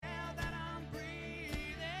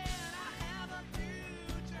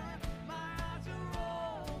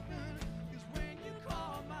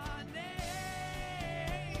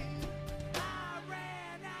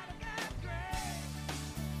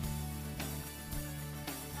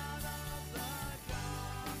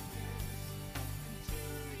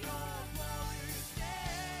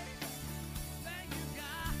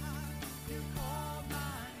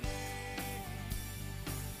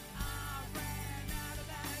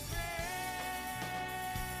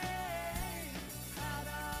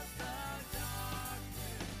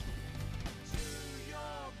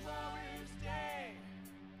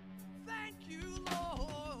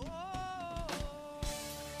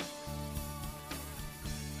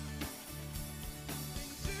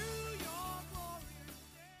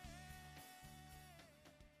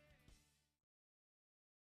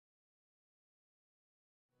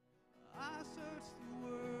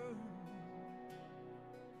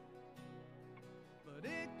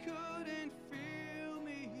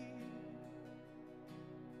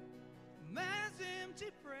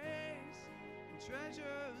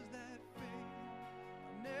treasures that fade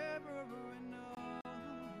are never enough.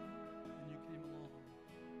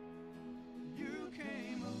 And you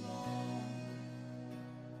came along. You came along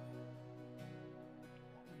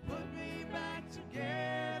and put me back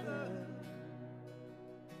together.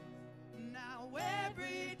 Now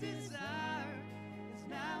every desire is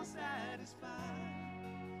now satisfied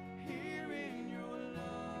here in your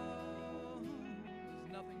love.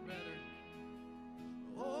 There's nothing better.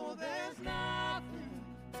 Oh, there's nothing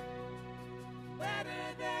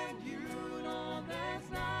better than you. No, there's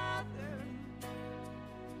nothing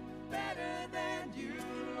better than you.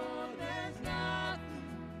 Lord, there's nothing.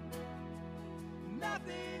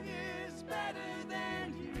 Nothing is better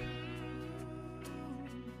than you.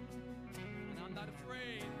 And I'm not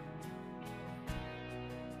afraid.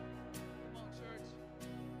 Come on, church.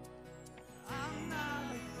 I'm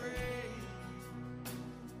not afraid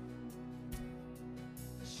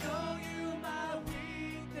to show you my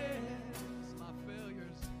weakness, my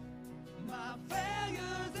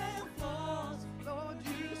failures and flaws. Lord,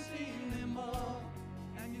 you see them all,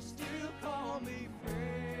 and you still call me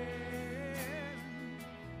friend.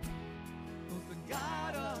 'Cause the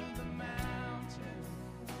God of the mountain,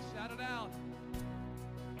 shout it out,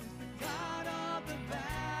 is the God of the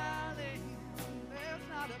valley.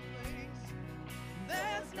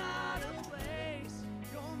 There's not a place,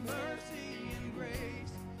 your mercy and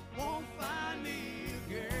grace won't find me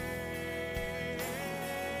again.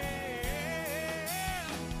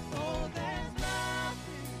 Oh, there's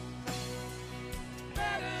nothing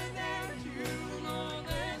better than you. No,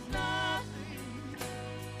 there's nothing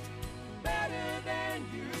better than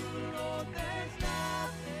you. Lord, there's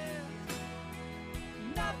nothing.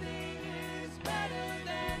 Nothing is better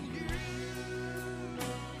than you.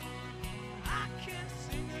 I can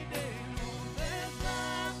sing today. Oh, there's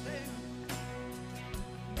nothing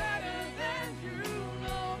better than you.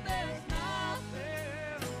 No, there's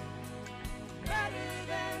nothing better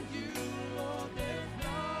than you. Lord, there's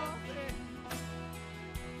nothing.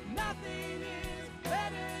 Nothing is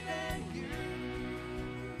better than you.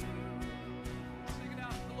 Sing it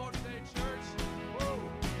out to the Lord today, church. Woo!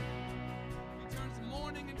 He turns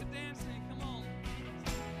mourning into dancing. Come on.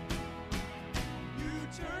 You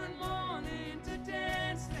turn mourning to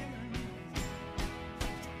dancing.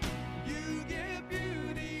 You give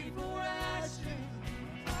beauty for ashes.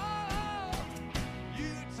 Oh,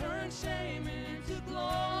 you turn shame into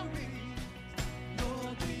glory.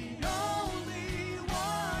 You're the only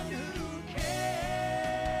one who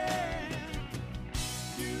can.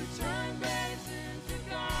 You turn grace into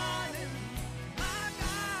gardens. My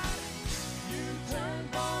God, you turn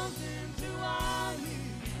bones into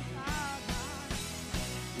armies. My God,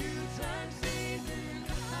 you turn seas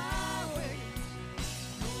into highways.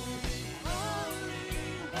 You're the only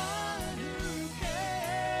one who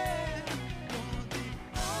can. You're the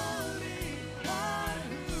only one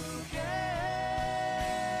who can.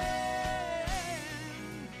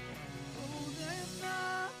 Oh, there's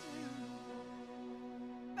nothing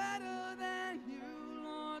better than you,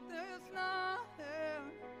 Lord. There's nothing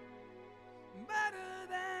better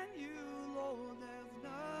than you, Lord. There's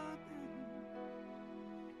nothing.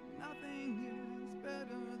 Nothing is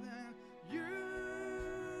better than you.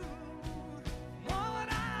 Lord,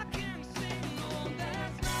 I can sing. Oh,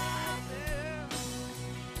 there's nothing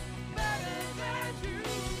better than you.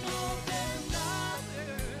 No, there's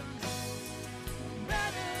nothing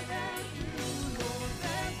better than you. Lord,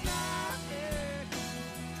 there's nothing.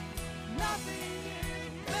 Nothing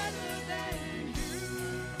is better than you.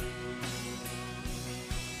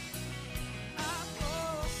 I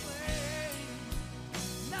proclaim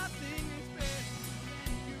nothing is better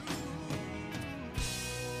than you.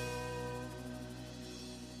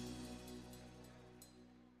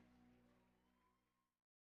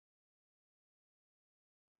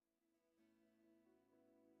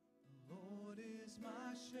 The Lord is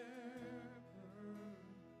my shepherd.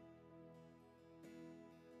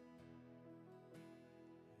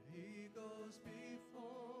 He goes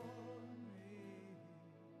before me.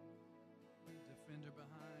 Defender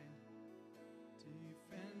behind.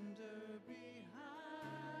 Defender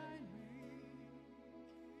behind me.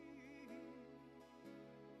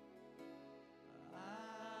 I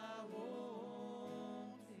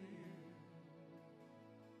won't fear.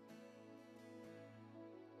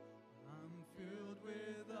 I'm filled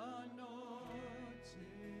with anointing.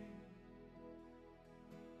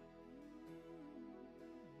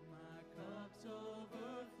 My cup's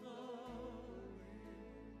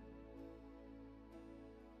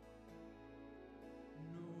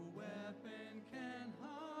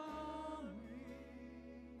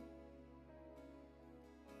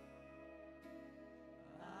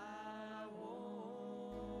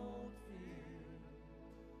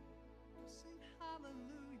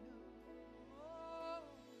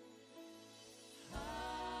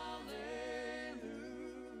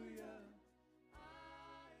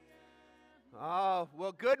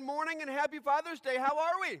morning and happy Father's Day. How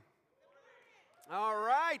are we? All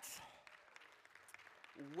right.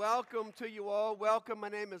 Welcome to you all. Welcome. My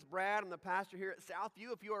name is Brad. I'm the pastor here at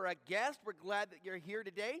Southview. If you are a guest, we're glad that you're here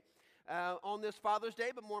today on this Father's Day.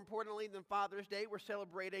 But more importantly than Father's Day, we're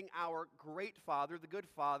celebrating our great Father, the good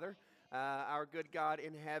Father, our good God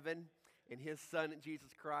in heaven, and His Son, Jesus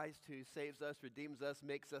Christ, who saves us, redeems us,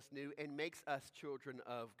 makes us new, and makes us children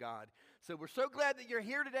of God. So we're so glad that you're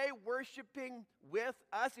here today worshiping with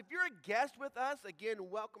us. If you're a guest with us, again,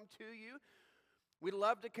 welcome to you. We'd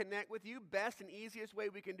love to connect with you. Best and easiest way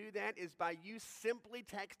we can do that is by you simply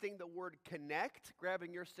texting the word connect,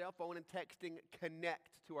 grabbing your cell phone and texting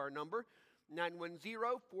connect to our number,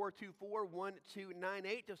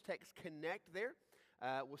 910-424-1298. Just text connect there.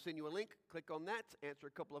 We'll send you a link. Click on that, answer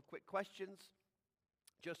a couple of quick questions,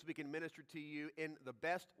 just so we can minister to you in the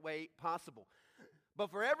best way possible. But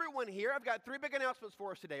for everyone here, I've got three big announcements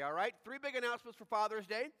for us today, all right? Three big announcements for Father's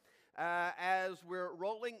Day. As we're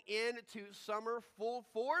rolling into summer full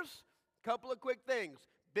force, couple of quick things.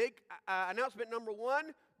 Big announcement number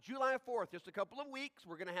one, July 4th, just a couple of weeks,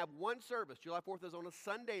 we're going to have one service. July 4th is on a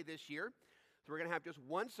Sunday this year, so we're going to have just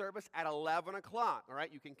one service at 11 o'clock, all right?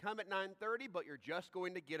 You can come at 9:30, but you're just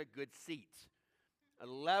going to get a good seat.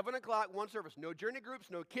 11 o'clock, one service. No journey groups,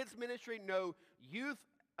 no kids ministry, no youth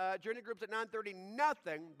journey groups at 9:30,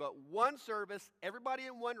 nothing but one service, everybody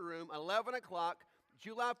in one room, 11 o'clock,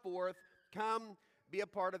 July 4th. Come be a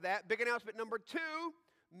part of that. Big announcement number two,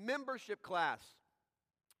 membership class.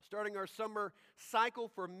 Starting our summer cycle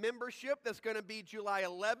for membership. That's going to be July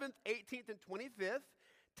 11th, 18th, and 25th.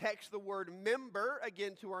 Text the word member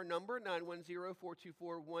again to our number,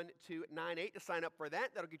 910-424-1298 to sign up for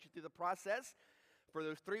that. That'll get you through the process. For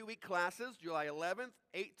those 3-week classes, July 11th,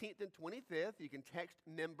 18th, and 25th, you can text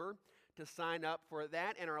member to sign up for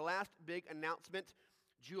that. And our last big announcement,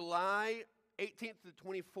 July 18th to the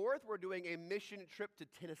 24th, we're doing a mission trip to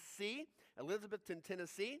Tennessee, Elizabethton,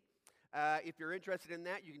 Tennessee. If you're interested in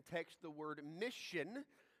that, you can text the word mission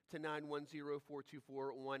to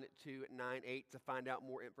 910-424-1298 to find out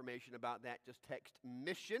more information about that. Just text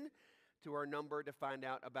mission to our number to find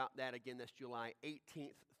out about that. Again, that's July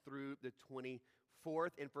 18th through the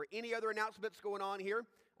 24th. And for any other announcements going on here,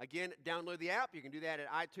 again, download the app. You can do that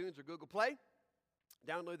at iTunes or Google Play.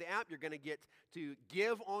 Download the app. You're going to get to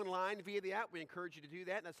give online via the app. We encourage you to do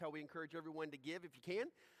that. That's how we encourage everyone to give if you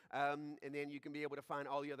can. And then you can be able to find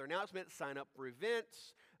all the other announcements, sign up for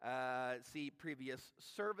events, see previous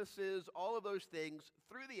services, all of those things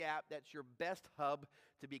through the app. That's your best hub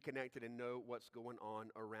to be connected and know what's going on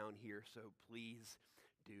around here. So please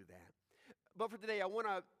do that. But for today, I want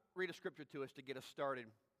to read a scripture to us to get us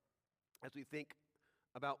started as we think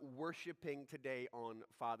about worshiping today on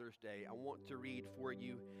Father's Day. I want to read for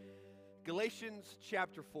you Galatians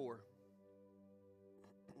chapter 4,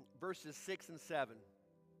 verses 6 and 7.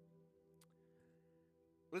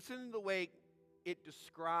 Listen to the way it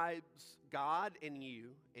describes God and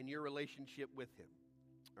you and your relationship with Him.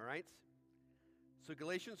 All right? So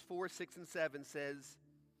Galatians 4, 6 and 7 says,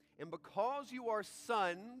 "And because you are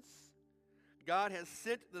sons, God has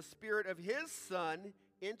sent the Spirit of His Son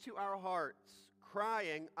into our hearts,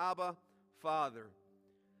 crying, Abba, Father.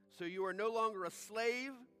 So you are no longer a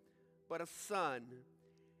slave, but a son.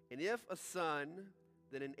 And if a son,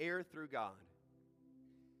 then an heir through God."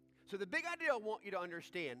 So the big idea I want you to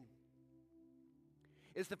understand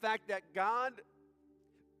is the fact that God,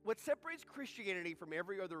 what separates Christianity from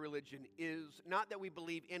every other religion is not that we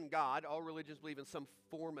believe in God. All religions believe in some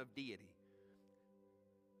form of deity.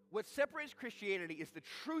 What separates Christianity is the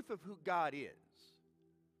truth of who God is.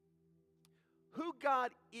 Who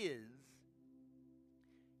God is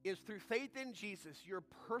through faith in Jesus, your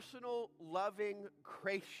personal, loving,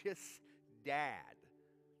 gracious dad.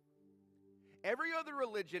 Every other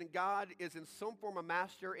religion, God is in some form a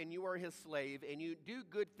master and you are His slave, and you do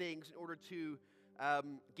good things in order to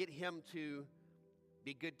get Him to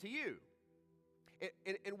be good to you.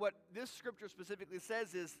 And what this scripture specifically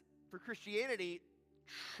says is, for Christianity,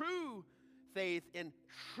 true faith in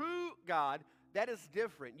true God, that is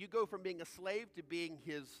different. You go from being a slave to being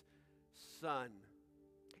His son.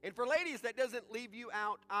 And for ladies, that doesn't leave you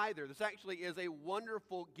out either. This actually is a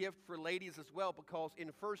wonderful gift for ladies as well, because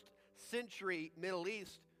in first century Middle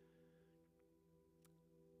East,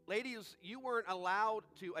 ladies, you weren't allowed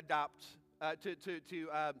to adopt, to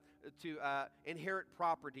inherit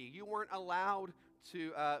property. You weren't allowed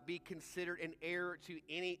to be considered an heir to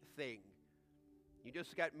anything. You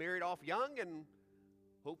just got married off young and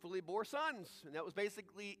hopefully bore sons, and that was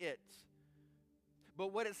basically it.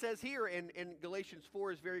 But what it says here in Galatians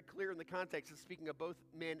 4 is very clear in the context. It's speaking of both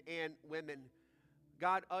men and women.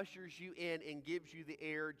 God ushers you in and gives you the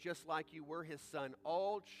heir just like you were his son.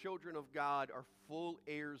 All children of God are full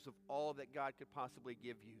heirs of all that God could possibly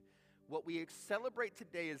give you. What we celebrate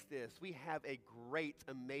today is this. We have a great,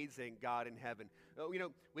 amazing God in heaven.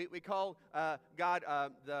 We call God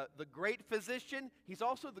the great physician. He's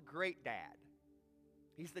also the great dad.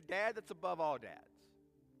 He's the dad that's above all dads.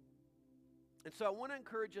 And so I want to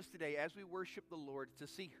encourage us today as we worship the Lord to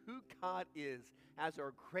see who God is as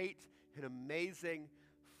our great and amazing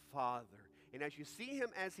Father. And as you see him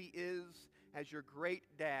as he is, as your great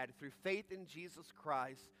dad, through faith in Jesus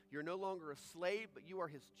Christ, you're no longer a slave, but you are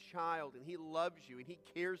his child, and he loves you, and he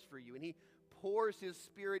cares for you, and he pours his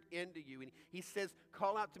Spirit into you. And he says,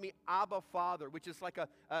 call out to me, Abba, Father, which is like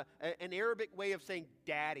an Arabic way of saying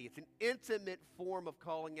daddy. It's an intimate form of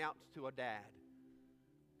calling out to a dad.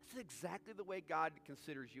 This is exactly the way God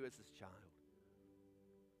considers you as his child.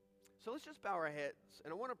 So let's just bow our heads,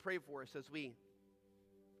 and I want to pray for us as we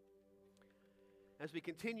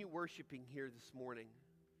continue worshiping here this morning.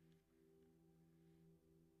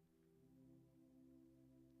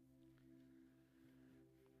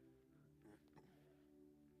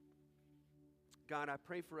 God, I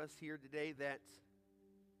pray for us here today that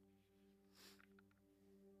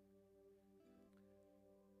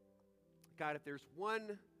God, if there's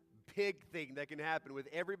one big thing that can happen with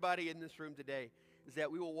everybody in this room today, is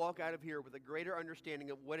that we will walk out of here with a greater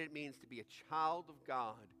understanding of what it means to be a child of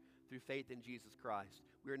God through faith in Jesus Christ.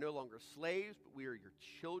 We are no longer slaves, but we are your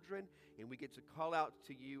children, and we get to call out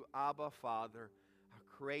to you, Abba, Father, our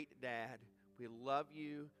great dad. We love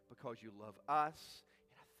you because you love us,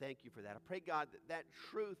 and I thank you for that. I pray, God, that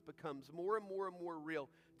truth becomes more and more and more real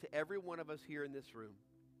to every one of us here in this room,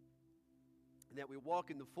 and that we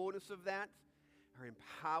walk in the fullness of that, are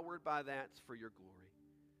empowered by that for your glory.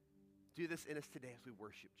 Do this in us today as we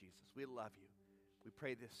worship Jesus. We love you. We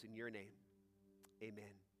pray this in your name. Amen.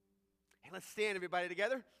 And let's stand, everybody,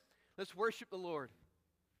 together. Let's worship the Lord.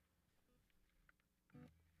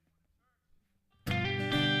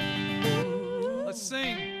 Let's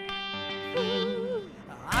sing.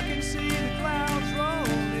 I can see the clouds roll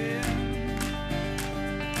in.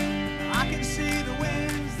 I can see the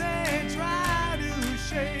winds that try to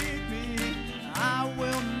shake me. I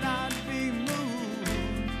will not be moved.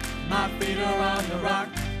 My feet are on the rock.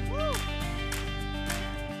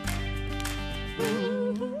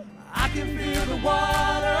 I can feel the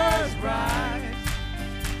waters rise.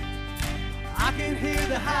 I can hear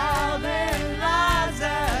the howling lies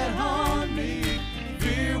that haunt me.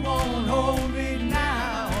 Fear won't hold me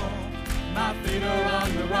now. My feet are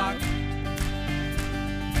on the rock.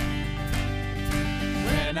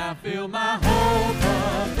 When I feel my hope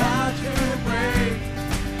about to break,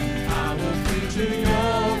 I will cling to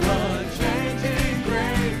your unchanging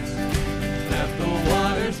grace. Let the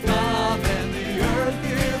waters come and the earth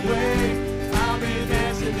give way. I'll be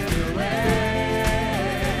dancing in the rain.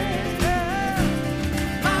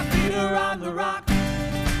 My feet are on the rock.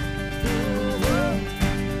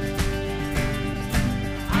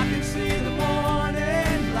 I can see the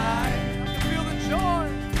morning light. I can feel the joy.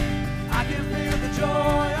 I can feel the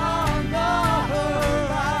joy on the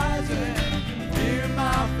horizon. Here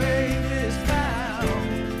my faith is found.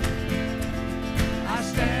 I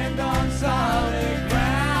stand on solid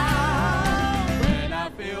ground. When I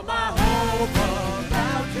feel my hope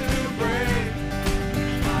about to break,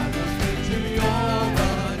 I will cling to your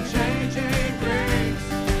unchanging grace.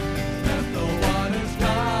 Let the waters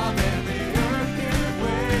come and the earth give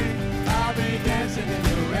way. I'll be dancing in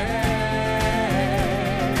the rain.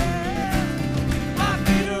 My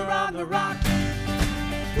feet are on the rock.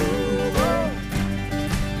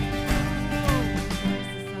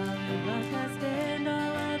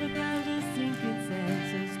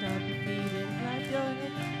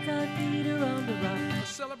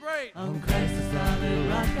 Celebrate. On Christ the solid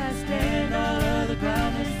rock I stand, all other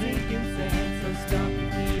ground is sinking sand. So stomp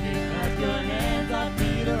your feet and clap your hands, our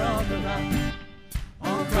feet are on the rock.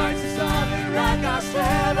 On Christ the solid rock I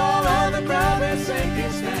stand, all other ground is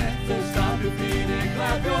sinking sand. So stomp your feet and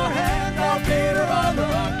clap your hands, our feet are on the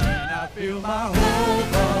rock. And I feel my hope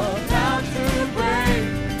about to break,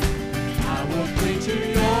 I will cling to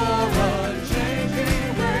your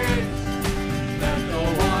unchanging grace. Let the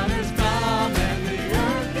waters come and the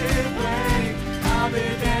earth give way. I'll be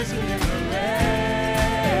dancing in the rain.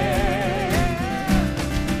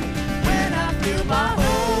 When I feel my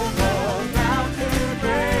hope about to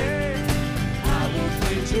break, I will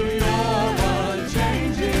cling to your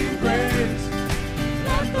unchanging grace.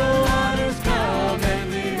 Let the waters come and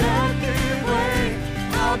the earth give way.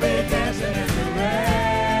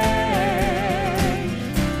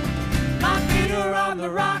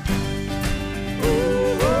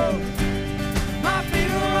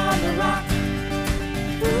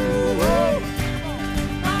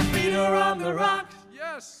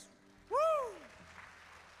 Yes. Woo!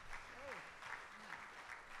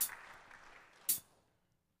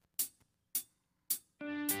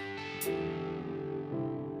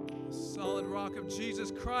 Solid rock of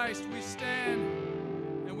Jesus Christ, we stand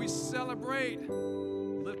and we celebrate.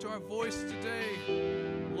 Lift our voice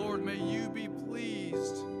today. Lord, may you be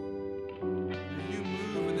pleased. May you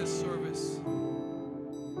move in this service.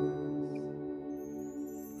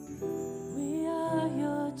 We are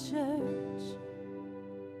your church.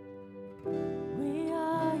 We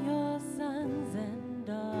are your sons and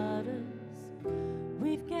daughters.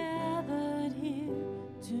 We've gathered here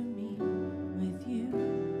to meet with you.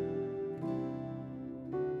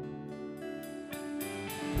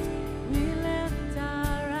 We lift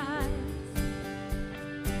our eyes.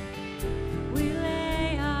 We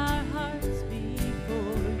lay our hearts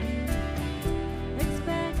before you,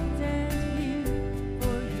 expectant here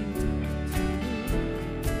for you to move.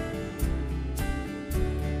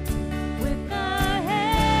 With our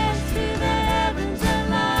hands to the heavens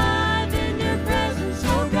alive in your presence,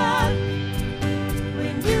 oh God,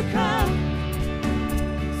 when you come,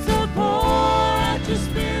 so pour out your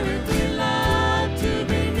spirit. We love to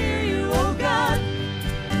be near you, oh God,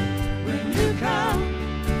 when you come.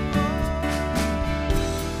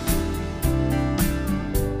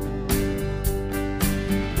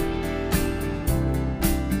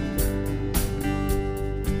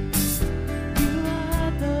 You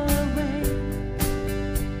are the way,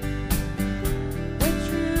 the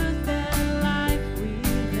truth and life we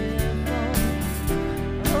live on.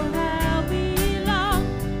 Oh, how we long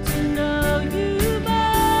to know you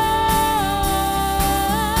more.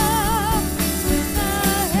 With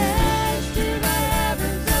our hands to the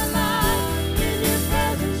heavens alive in your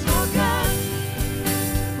presence, oh God,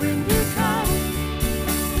 when you come,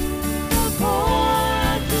 so pour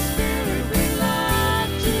out your spirit. We love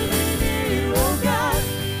to be near you, oh God,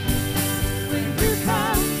 when you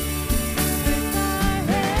come. With our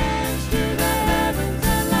hands to the heavens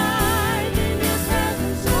alive in your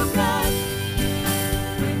presence, oh God,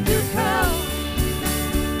 when you come,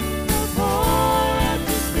 so pour out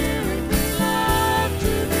your spirit. We love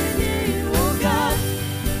to be near you, oh God,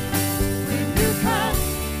 when you come.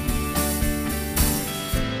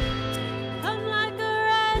 Come like a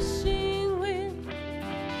rushing wind,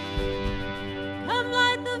 come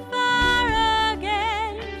like the fire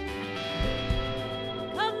again,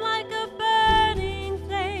 come like a burning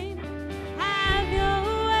flame. Have your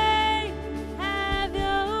way, have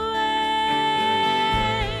your way.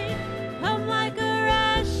 Come like a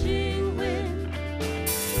rushing wind,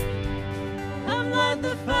 come like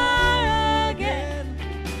the fire again,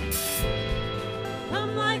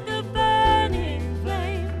 come like a burning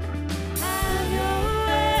flame. Have your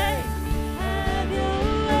way, have your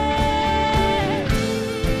way.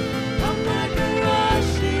 Come like a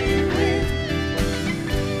rushing wind,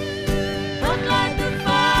 come like the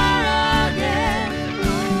fire again,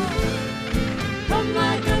 come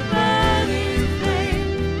like a burning flame.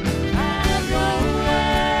 Have your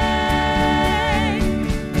way.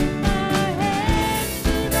 My hands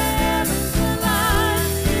to the heavens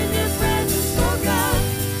alive in your presence, oh God,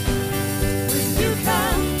 when you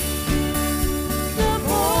come, so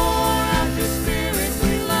pour out your spirit.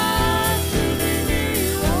 We love to be near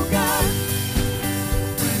you, oh God,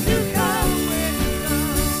 when you come.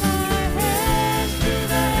 My hands to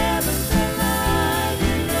the heavens alive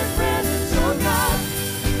in your presence, oh God,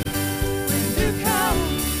 when you come,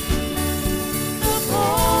 so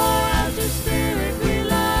pour out your spirit. We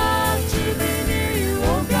love to be near you,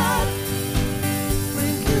 oh God,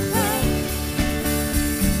 when you come.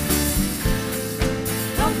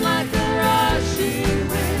 Come like a rushing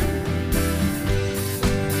wind,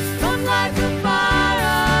 come like a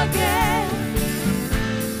fire again,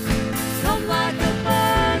 come like a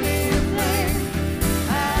burning flame.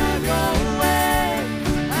 Have your way,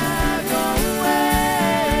 have your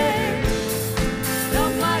way.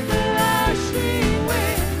 Come like a rushing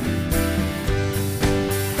wind,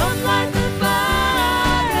 come like the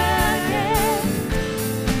fire again,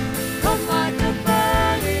 come like a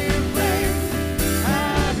burning flame.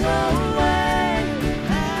 Have your way,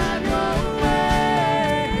 have your way.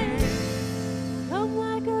 Come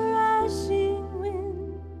like a rushing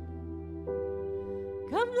wind,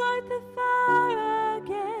 come like the fire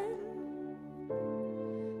again,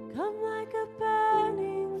 come like a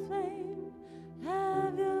burning flame.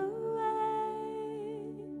 Have your way.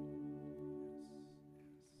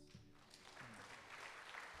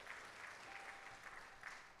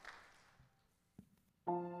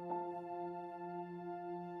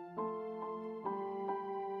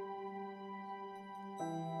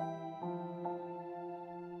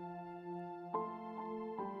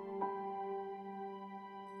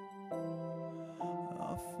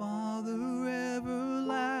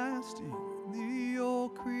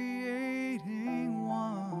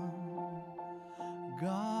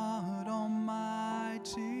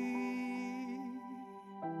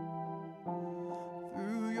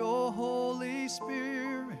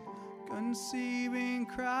 receiving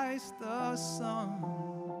Christ the Son,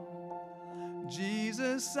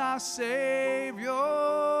 Jesus our Savior. I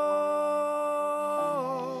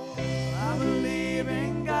believe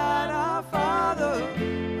in God our Father,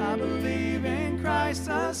 I believe in Christ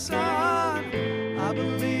the Son, I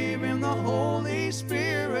believe in the Holy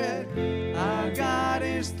Spirit, our God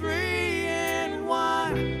is three in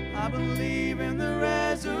one. I believe in the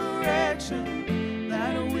resurrection,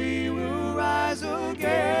 that we will rise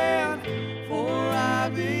again, for I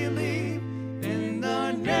believe in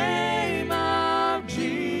the name of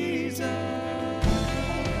Jesus.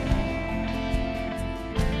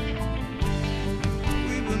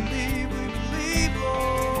 We believe,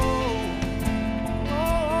 oh,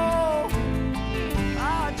 oh,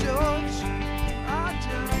 our judge and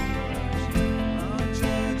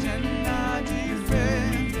our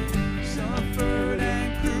defense, suffered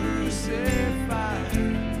and crucified.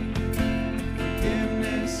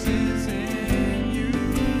 Forgiveness is in you.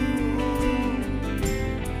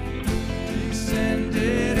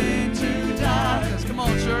 Descended into darkness. Come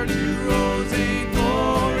on, church. You rose in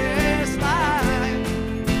glorious light,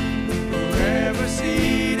 forever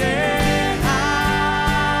seated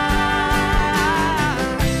high.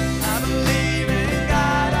 I believe in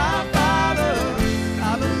God our Father,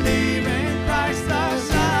 I believe in Christ the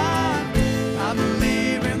Son, I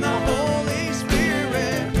believe in the Holy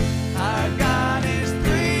Spirit, our God is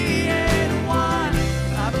three in one.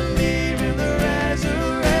 I believe in the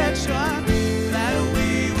resurrection, that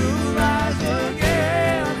we will rise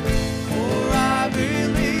again, for I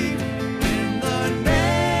believe in the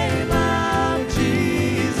name of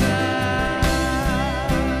Jesus.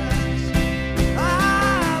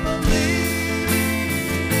 I believe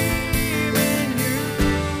in you.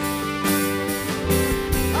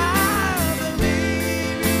 I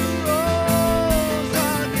believe you rose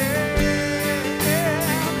again.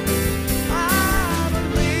 I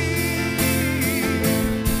believe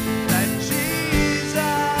that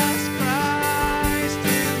Jesus Christ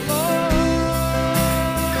is Lord.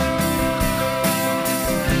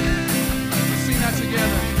 Let's sing that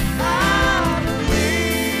together. I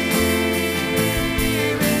believe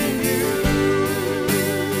in you.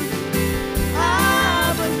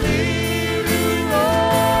 I believe you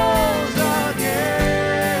rose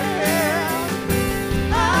again.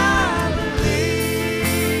 I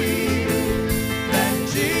believe that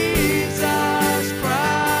Jesus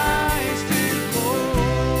Christ is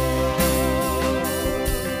Lord.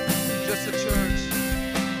 Just a church.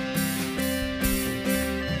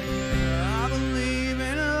 I believe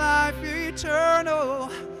in life eternal.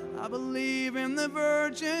 I believe in the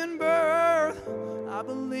virgin birth. I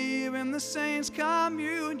believe in the saints'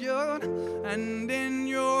 communion and in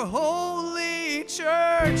your holy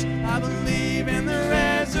church. I believe in the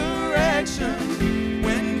resurrection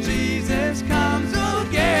when Jesus comes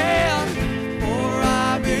again, for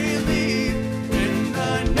I believe in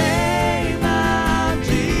the name of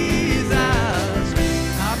Jesus.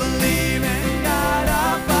 I believe in God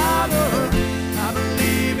our Father, I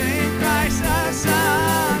believe in Christ the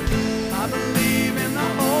Son, I believe in the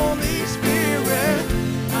Holy Spirit,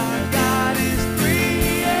 our God is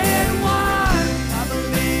three in one. I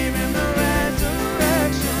believe in the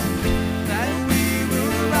resurrection, that we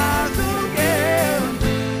will rise again,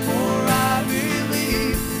 for I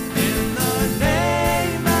believe in the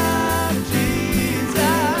name of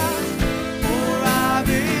Jesus, for I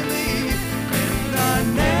believe in the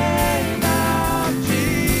name of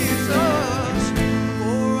Jesus,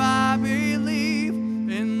 for I believe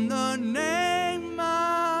in the name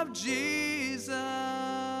of Jesus.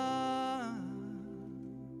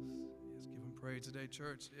 Yes, give him praise today,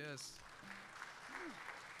 church. Yes.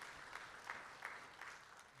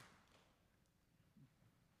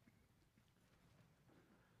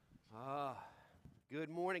 Good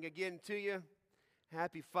morning again to you.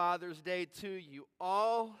 Happy Father's Day to you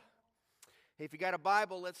all. Hey, if you got a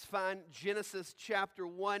Bible, let's find Genesis chapter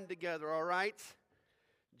 1 together, all right?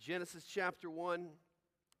 Genesis chapter 1.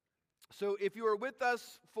 So if you were with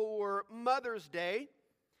us for Mother's Day,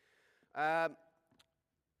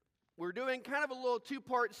 we're doing kind of a little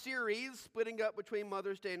two-part series, splitting up between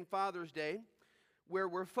Mother's Day and Father's Day, where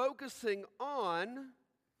we're focusing on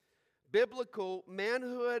biblical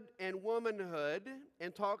manhood and womanhood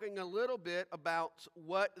and talking a little bit about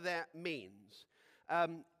what that means.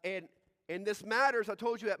 And this matters. I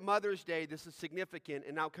told you at Mother's Day this is significant,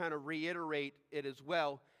 and I'll kind of reiterate it as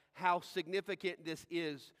well, how significant this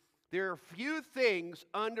is. There are few things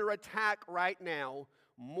under attack right now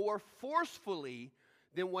more forcefully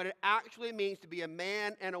than what it actually means to be a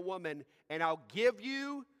man and a woman, and I'll give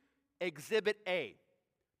you Exhibit A.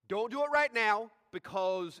 Don't do it right now.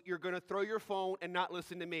 because you're going to throw your phone and not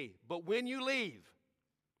listen to me. But when you leave,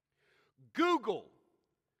 Google,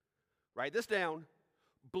 write this down,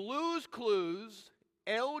 Blue's Clues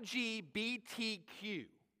LGBTQ.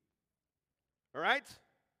 All right?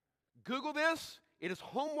 Google this. It is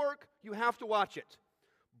homework. You have to watch it.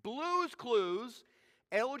 Blue's Clues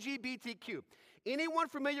LGBTQ. Anyone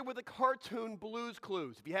familiar with the cartoon Blue's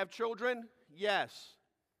Clues? If you have children, yes.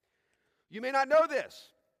 You may not know this.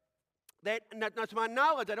 That, not to my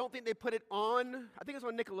knowledge, I don't think they put it on, I think it's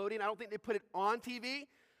on Nickelodeon. I don't think they put it on TV,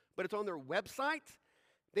 but it's on their website.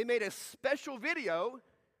 They made a special video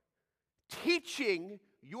teaching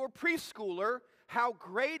your preschooler how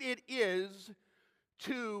great it is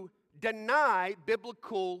to deny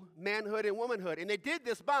biblical manhood and womanhood. And they did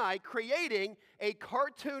this by creating a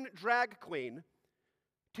cartoon drag queen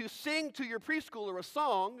to sing to your preschooler a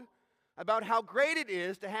song about how great it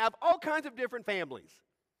is to have all kinds of different families.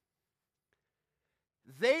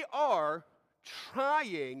 They are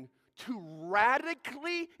trying to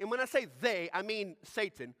radically, and when I say they, I mean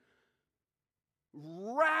Satan,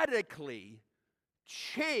 radically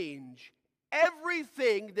change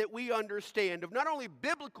everything that we understand of not only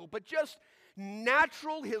biblical, but just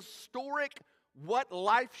natural, historic, what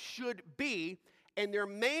life should be. And their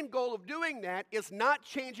main goal of doing that is not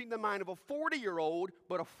changing the mind of a 40-year-old,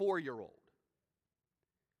 but a 4-year-old.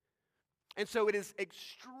 And so it is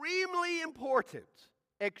extremely important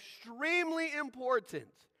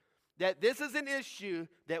that this is an issue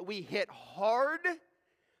that we hit hard,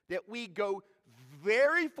 that we go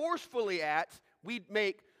very forcefully at. We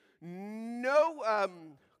make no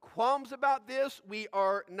qualms about this. We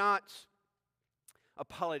are not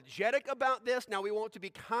apologetic about this. Now, we want to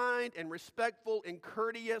be kind and respectful and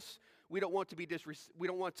courteous. We don't want to be we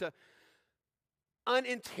don't want to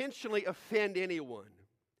unintentionally offend anyone.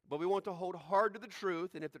 But we want to hold hard to the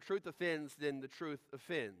truth, and if the truth offends, then the truth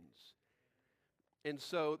offends. And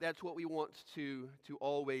so that's what we want to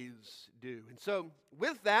always do. And so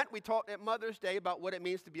with that, we talked at Mother's Day about what it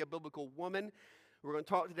means to be a biblical woman. We're going to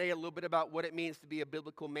talk today a little bit about what it means to be a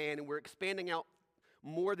biblical man, and we're expanding out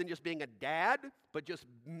more than just being a dad, but just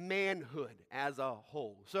manhood as a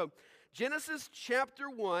whole. So Genesis chapter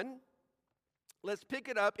 1, let's pick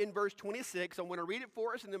it up in verse 26. I'm going to read it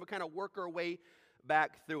for us, and then we'll kind of work our way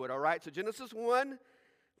back through it, all right? So Genesis 1,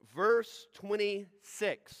 verse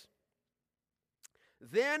 26.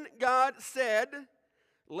 Then God said,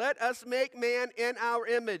 "Let us make man in our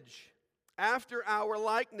image, after our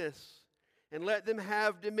likeness, and let them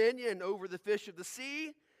have dominion over the fish of the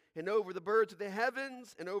sea, and over the birds of the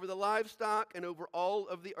heavens, and over the livestock, and over all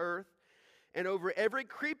of the earth, and over every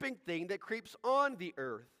creeping thing that creeps on the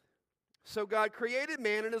earth." So God created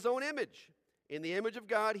man in his own image. In the image of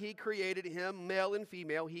God, he created him, male and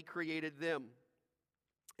female, he created them.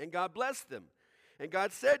 And God blessed them. And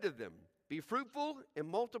God said to them, "Be fruitful and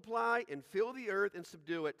multiply and fill the earth and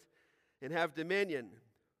subdue it, and have dominion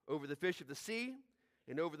over the fish of the sea,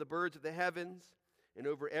 and over the birds of the heavens, and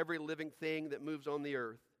over every living thing that moves on the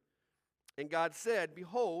earth." And God said,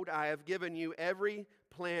 "Behold, I have given you every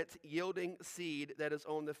plant yielding seed that is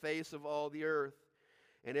on the face of all the earth,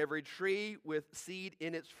 and every tree with seed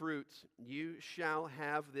in its fruits. You shall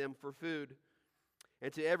have them for food.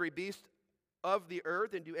 And to every beast of the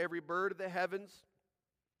earth, and to every bird of the heavens,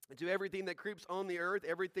 and to everything that creeps on the earth,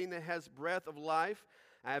 everything that has breath of life,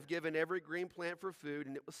 I have given every green plant for food."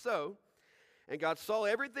 And it was so. And God saw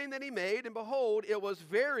everything that he made, and behold, it was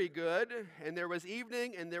very good. And there was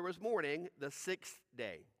evening, and there was morning, the sixth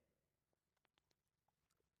day.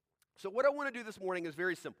 So what I want to do this morning is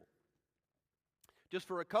very simple. Just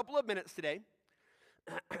for a couple of minutes today,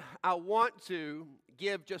 I want to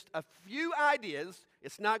give just a few ideas.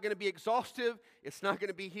 It's not going to be exhaustive. It's not going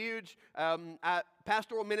to be huge.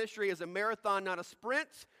 Pastoral ministry is a marathon, not a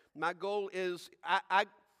sprint. My goal is,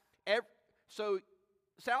 so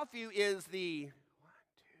Southview is the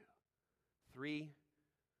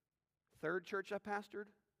third church I pastored.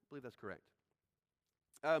 I believe that's correct.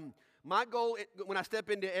 My goal when I step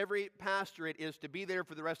into every pastorate is to be there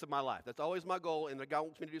for the rest of my life. That's always my goal, and if God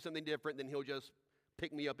wants me to do something different, then he'll just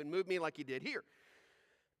pick me up and move me like he did here.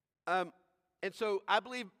 And so I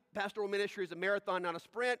believe pastoral ministry is a marathon, not a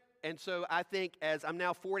sprint, and so I think as I'm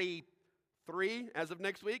now 43 as of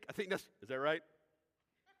next week, I think is that right?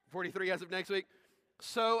 43 as of next week.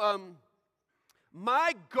 So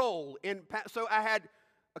my goal so I had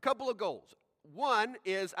a couple of goals. One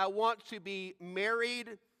is I want to be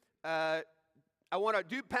married. I want to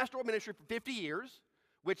do pastoral ministry for 50 years,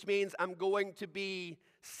 which means I'm going to be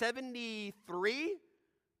 73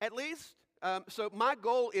 at least So my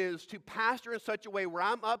goal is to pastor in such a way where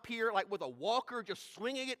I'm up here like with a walker, just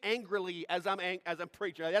swinging it angrily as I'm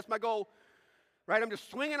preaching. That's my goal, right? I'm just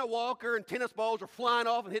swinging a walker and tennis balls are flying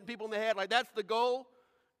off and hitting people in the head. Like that's the goal.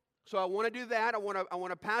 So I want to do that. I want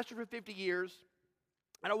to pastor for 50 years,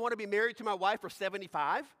 and I want to be married to my wife for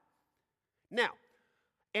 75. Now,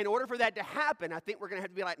 in order for that to happen, I think we're going to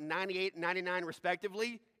have to be like 98 and 99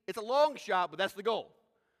 respectively. It's a long shot, but that's the goal.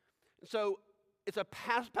 So it's a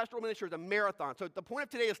pastoral ministry, it's a marathon. So the point of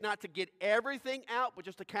today is not to get everything out, but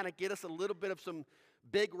just to kind of get us a little bit of some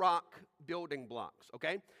big rock building blocks,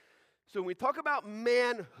 okay? So when we talk about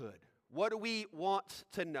manhood, what do we want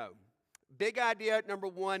to know? Big idea number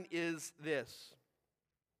one is this.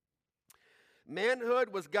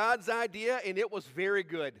 Manhood was God's idea, and it was very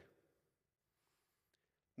good.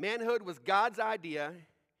 Manhood was God's idea,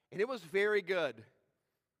 and it was very good.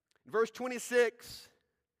 Verse 26,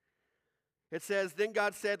 it says, then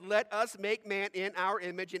God said, let us make man in our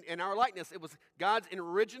image and in our likeness. It was God's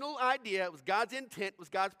original idea, it was God's intent, it was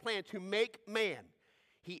God's plan to make man.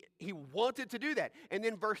 He wanted to do that. And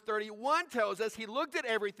then verse 31 tells us he looked at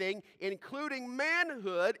everything, including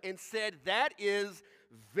manhood, and said, that is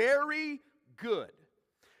very good.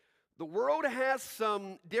 The world has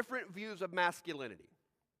some different views of masculinity.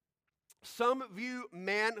 Some view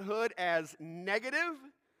manhood as negative,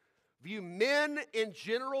 view men in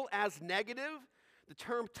general as negative. The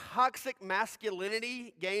term toxic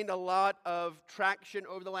masculinity gained a lot of traction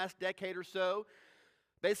over the last decade or so.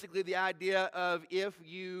 Basically, the idea of if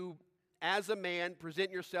you, as a man,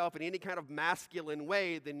 present yourself in any kind of masculine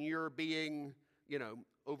way, then you're being,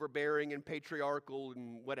 overbearing and patriarchal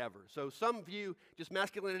and whatever. So some view just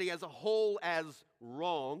masculinity as a whole as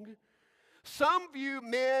wrong. Some view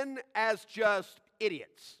men as just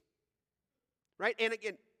idiots, right? And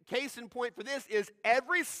again, case in point for this is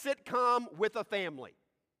every sitcom with a family,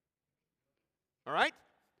 all right?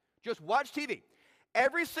 Just watch TV.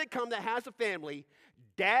 Every sitcom that has a family,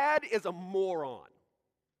 dad is a moron,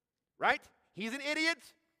 right? He's an idiot.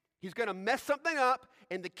 He's going to mess something up,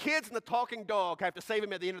 and the kids and the talking dog have to save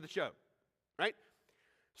him at the end of the show, right?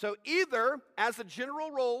 So either, as a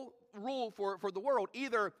general rule for the world,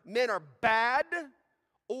 either men are bad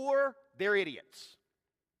or they're idiots.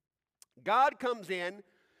 God comes in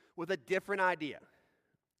with a different idea.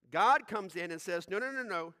 God comes in and says,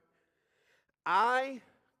 no. I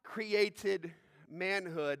created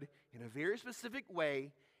manhood in a very specific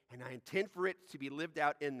way, and I intend for it to be lived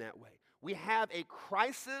out in that way. We have a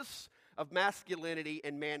crisis of masculinity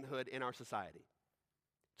and manhood in our society.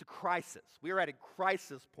 It's a crisis. We are at a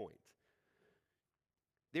crisis point.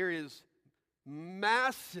 There is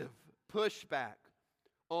massive pushback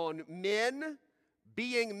on men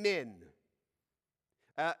being men.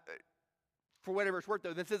 For whatever it's worth,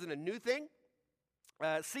 though, this isn't a new thing.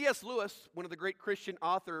 C.S. Lewis, one of the great Christian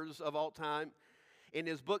authors of all time, in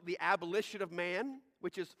his book, The Abolition of Man,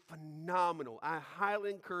 which is phenomenal. I highly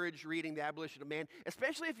encourage reading The Abolition of Man,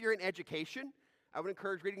 especially if you're in education. I would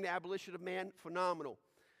encourage reading The Abolition of Man. Phenomenal.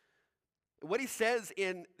 What he says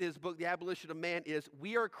in his book, The Abolition of Man, is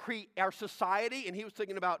we are our society, and he was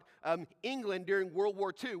thinking about England during World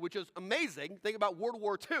War II, which is amazing. Think about World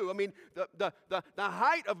War II. I mean, the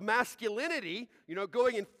height of masculinity,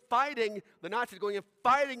 going and fighting, the Nazis going and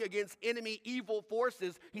fighting against enemy evil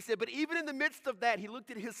forces. He said, but even in the midst of that, he looked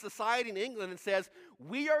at his society in England and says,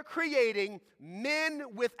 we are creating men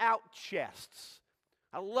without chests.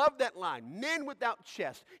 I love that line, men without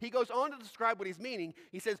chest. He goes on to describe what he's meaning.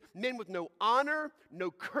 He says, men with no honor,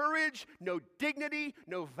 no courage, no dignity,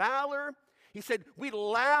 no valor. He said, we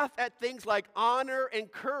laugh at things like honor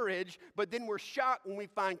and courage, but then we're shocked when we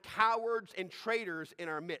find cowards and traitors in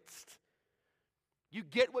our midst. You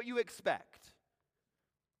get what you expect.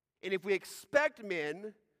 And if we expect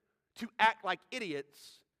men to act like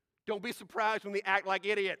idiots, don't be surprised when they act like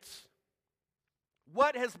idiots.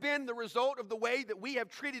 What has been the result of the way that we have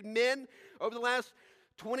treated men over the last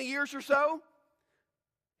 20 years or so?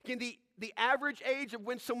 The average age of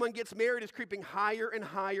when someone gets married is creeping higher and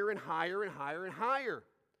higher and higher and higher and higher.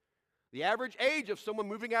 The average age of someone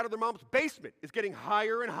moving out of their mom's basement is getting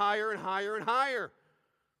higher and higher and higher and higher.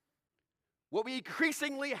 What we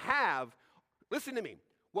increasingly have, listen to me,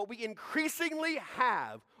 what we increasingly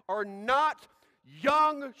have are not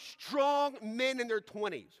young, strong men in their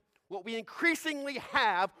 20s. What we increasingly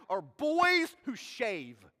have are boys who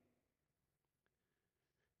shave.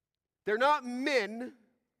 They're not men.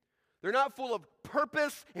 They're not full of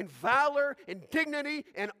purpose and valor and dignity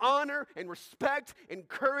and honor and respect and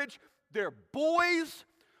courage. They're boys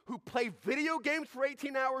who play video games for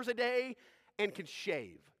 18 hours a day and can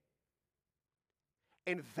shave.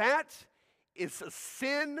 And that is a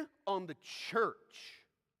sin on the church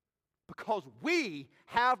because we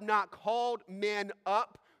have not called men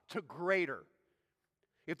up to greater.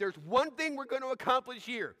 If there's one thing we're going to accomplish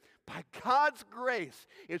here, by God's grace,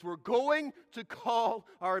 is we're going to call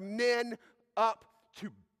our men up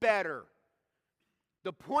to better.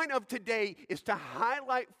 The point of today is to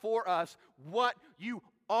highlight for us what you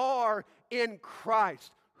are in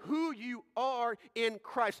Christ, who you are in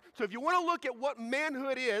Christ. So if you want to look at what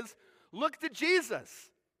manhood is, look to Jesus.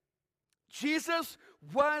 Jesus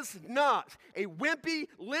was not a wimpy,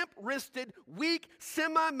 limp-wristed, weak,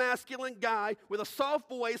 semi-masculine guy with a soft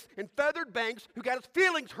voice and feathered bangs who got his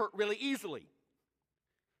feelings hurt really easily.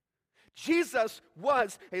 Jesus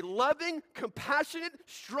was a loving, compassionate,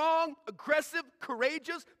 strong, aggressive,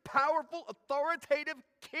 courageous, powerful, authoritative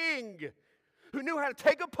king who knew how to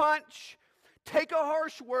take a punch, take a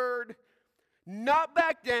harsh word, not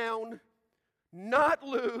back down, not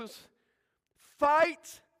lose,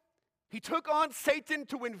 fight. He took on Satan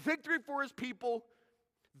to win victory for his people.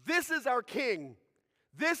 This is our king.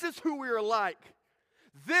 This is who we are like.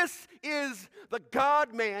 This is the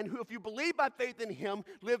God-man who, if you believe by faith in him,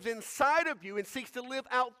 lives inside of you and seeks to live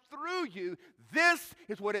out through you. This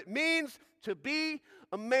is what it means to be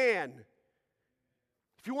a man.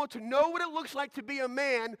 If you want to know what it looks like to be a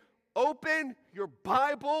man, open your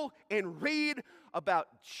Bible and read about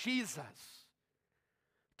Jesus.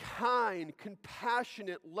 Kind,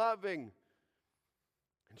 compassionate, loving,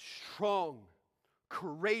 and strong,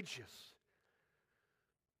 courageous.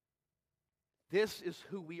 This is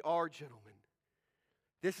who we are, gentlemen.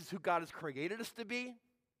 This is who God has created us to be.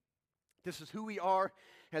 This is who we are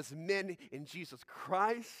as men in Jesus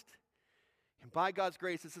Christ. And by God's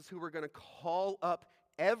grace, this is who we're going to call up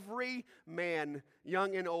every man,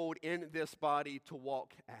 young and old, in this body to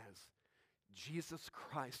walk as. Jesus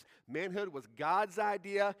Christ. Manhood was God's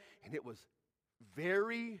idea, and it was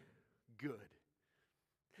very good.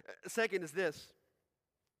 Second is this.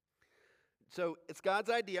 So it's God's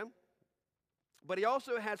idea, but he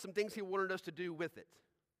also had some things he wanted us to do with it.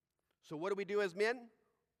 So what do we do as men?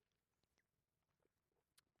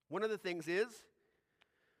 One of the things is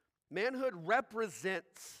manhood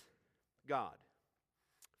represents God.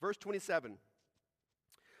 Verse 27.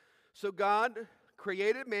 So God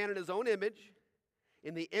created man in his own image.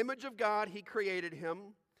 In the image of God, he created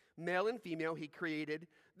him. Male and female, he created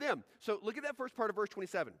them. So look at that first part of verse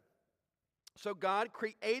 27. So God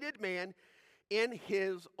created man in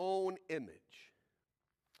his own image.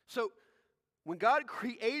 So when God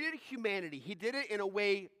created humanity, he did it in a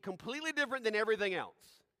way completely different than everything else.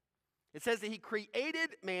 It says that he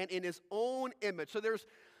created man in his own image. So there's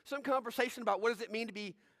some conversation about what does it mean to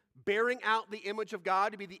be bearing out the image of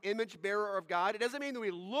God, to be the image bearer of God. It doesn't mean that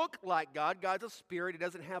we look like God. God's a spirit. He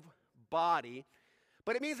doesn't have body.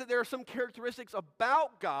 But it means that there are some characteristics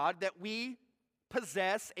about God that we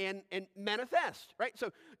possess and manifest, right?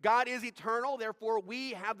 So God is eternal. Therefore,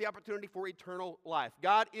 we have the opportunity for eternal life.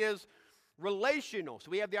 God is relational,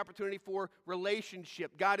 so we have the opportunity for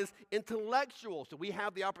relationship. God is intellectual, so we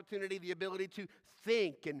have the opportunity, the ability to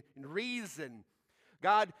think and reason.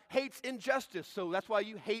 God hates injustice, so that's why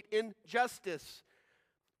you hate injustice.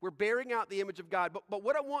 We're bearing out the image of God. But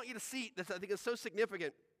what I want you to see, that I think is so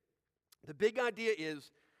significant, the big idea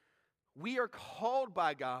is we are called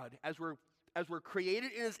by God as we're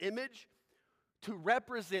created in his image to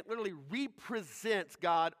represent, literally represent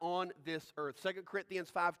God on this earth. 2 Corinthians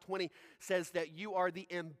 5:20 says that you are the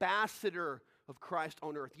ambassador of Christ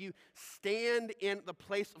on earth. You stand in the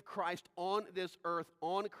place of Christ on this earth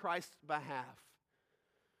on Christ's behalf.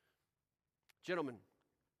 Gentlemen,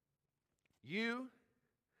 you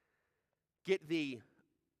get the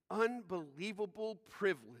unbelievable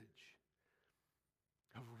privilege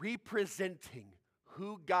of representing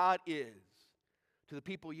who God is to the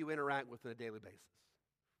people you interact with on a daily basis.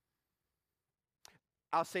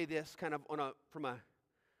 I'll say this kind of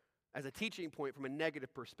as a teaching point from a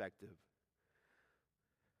negative perspective.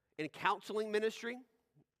 In counseling ministry,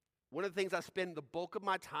 one of the things I spend the bulk of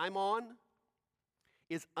my time on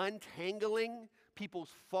is untangling people's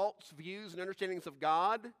false views and understandings of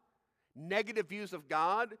God, negative views of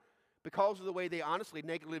God, because of the way they honestly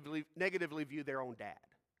negatively view their own dad.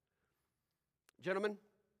 Gentlemen,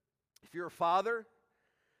 if you're a father,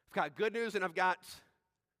 I've got good news and I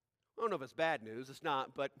don't know if it's bad news, it's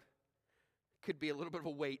not, but it could be a little bit of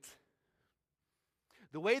a weight.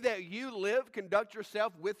 The way that you live, conduct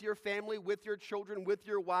yourself with your family, with your children, with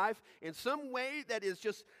your wife, in some way that is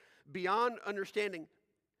just beyond understanding,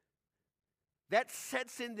 that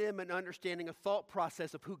sets in them an understanding, a thought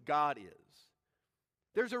process of who God is.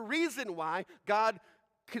 There's a reason why God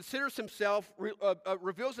reveals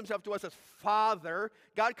himself to us as Father.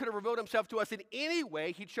 God could have revealed himself to us in any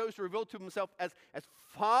way. He chose to reveal to himself as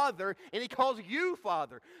Father, and he calls you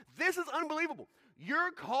Father. This is unbelievable.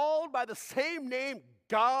 You're called by the same name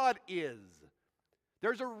God is.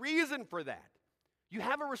 There's a reason for that. You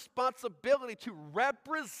have a responsibility to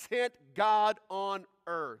represent God on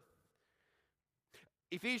earth.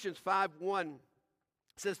 Ephesians 5:1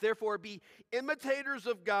 says, therefore, be imitators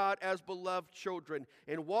of God as beloved children,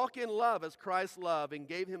 and walk in love as Christ loved and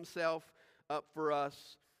gave himself up for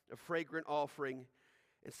us, a fragrant offering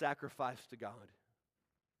and sacrifice to God.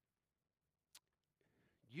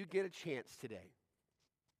 You get a chance today,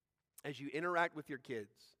 as you interact with your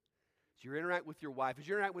kids, as you interact with your wife, as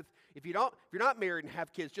you interact with, if you're not married and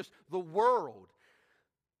have kids, just the world,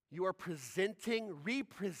 you are representing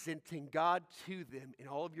God to them in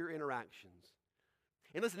all of your interactions.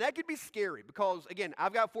 And listen, that could be scary because, again,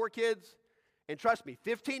 I've got 4 kids, and trust me,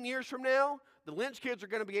 15 years from now, the Lynch kids are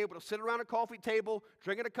going to be able to sit around a coffee table,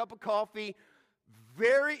 drinking a cup of coffee,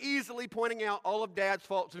 very easily pointing out all of Dad's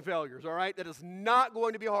faults and failures, all right? That is not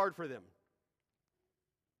going to be hard for them.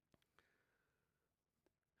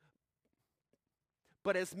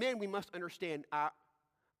 But as men, we must understand our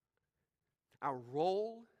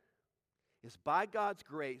role is by God's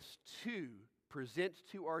grace to present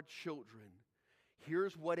to our children,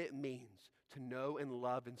 here's what it means to know and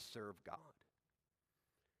love and serve God.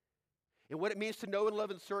 And what it means to know and love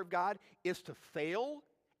and serve God is to fail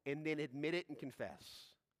and then admit it and confess.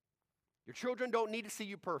 Your children don't need to see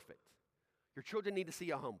you perfect. Your children need to see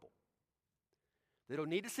you humble. They don't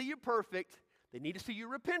need to see you perfect. They need to see you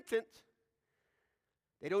repentant.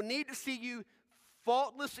 They don't need to see you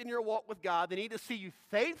faultless in your walk with God. They need to see you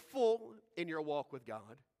faithful in your walk with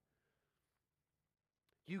God.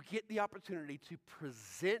 You get the opportunity to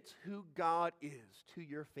present who God is to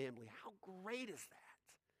your family. How great is that?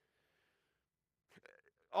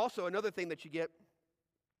 Also, another thing that you get,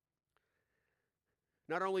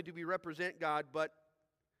 not only do we represent God, but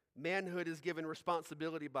manhood is given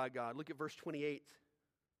responsibility by God. Look at verse 28.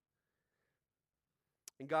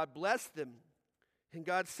 And God blessed them, and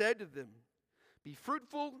God said to them, be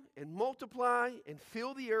fruitful and multiply and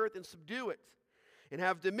fill the earth and subdue it, and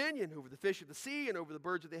have dominion over the fish of the sea and over the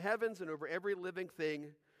birds of the heavens and over every living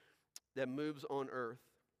thing that moves on earth.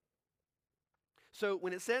 So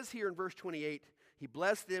when it says here in verse 28, he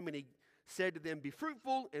blessed them and he said to them, be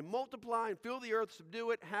fruitful and multiply and fill the earth,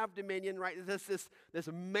 subdue it, have dominion, right? This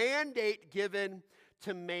mandate given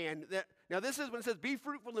to man. Now this is when it says be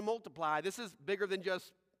fruitful and multiply, this is bigger than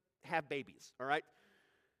just have babies, all right?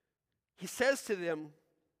 He says to them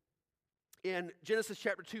in Genesis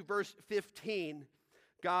chapter 2, verse 15,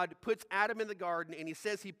 God puts Adam in the garden, and he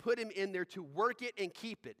says he put him in there to work it and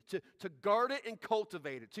keep it, to guard it and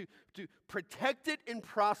cultivate it, to protect it and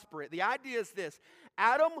prosper it. The idea is this.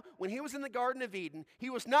 Adam, when he was in the Garden of Eden,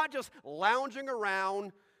 he was not just lounging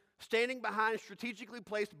around, standing behind strategically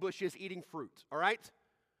placed bushes, eating fruit, all right?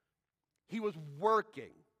 He was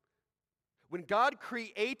working. When God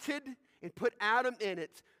created and put Adam in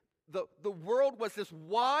it, the world was this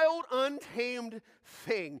wild, untamed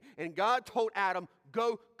thing. And God told Adam,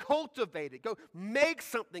 go cultivate it. Go make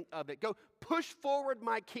something of it. Go push forward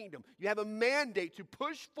my kingdom. You have a mandate to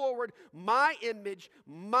push forward my image,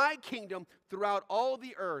 my kingdom throughout all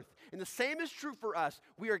the earth. And the same is true for us.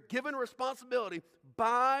 We are given a responsibility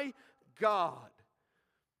by God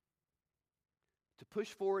to push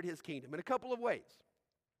forward his kingdom in a couple of ways.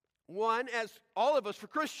 One, as all of us, for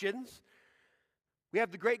Christians, we have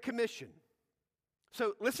the Great Commission.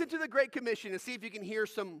 So listen to the Great Commission and see if you can hear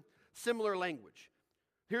some similar language.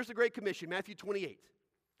 Here's the Great Commission, Matthew 28.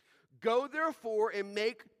 Go therefore and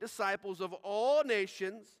make disciples of all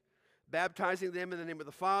nations, baptizing them in the name of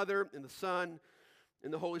the Father and the Son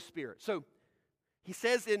and the Holy Spirit. So he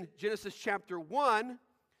says in Genesis chapter 1,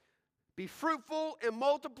 be fruitful and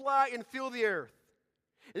multiply and fill the earth.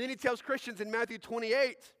 And then he tells Christians in Matthew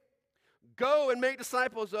 28, go and make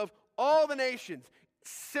disciples of all the nations.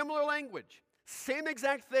 Similar language, same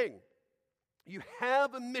exact thing. You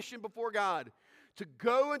have a mission before God to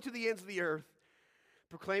go into the ends of the earth,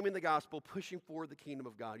 proclaiming the gospel, pushing forward the kingdom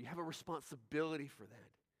of God. You have a responsibility for that.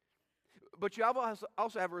 But you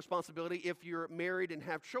also have a responsibility if you're married and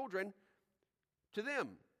have children to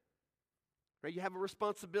them. Right? You have a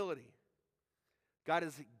responsibility. God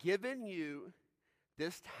has given you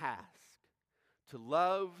this task to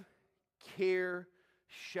love, care,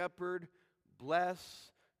 shepherd,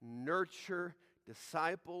 bless, nurture,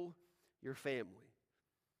 disciple your family.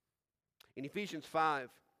 In Ephesians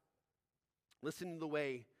 5, listen to the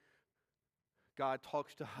way God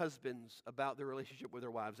talks to husbands about their relationship with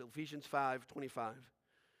their wives. Ephesians 5:25.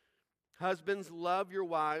 Husbands, love your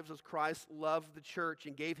wives as Christ loved the church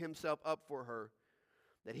and gave himself up for her,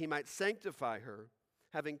 that he might sanctify her,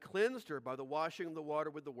 having cleansed her by the washing of the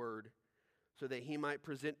water with the word, so that he might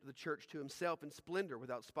present the church to himself in splendor,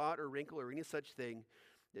 without spot or wrinkle or any such thing,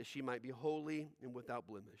 that she might be holy and without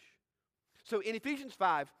blemish. So in Ephesians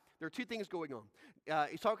 5, there are two things going on.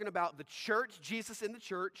 He's talking about the church, Jesus in the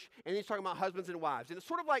church, and he's talking about husbands and wives. And it's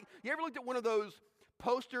sort of like, you ever looked at one of those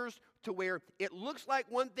posters to where it looks like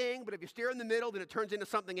one thing, but if you stare in the middle, then it turns into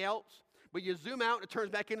something else. But you zoom out, and it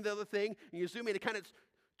turns back into the other thing, and you zoom in, it kind of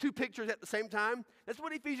two pictures at the same time. That's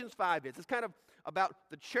what Ephesians 5 is. It's kind of about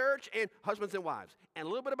the church and husbands and wives, and a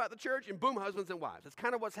little bit about the church, and boom, husbands and wives. That's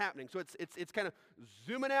kind of what's happening. So it's kind of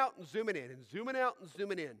zooming out and zooming in, and zooming out and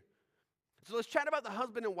zooming in. So let's chat about the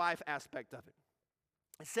husband and wife aspect of it.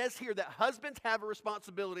 It says here that husbands have a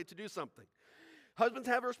responsibility to do something. Husbands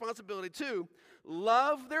have a responsibility to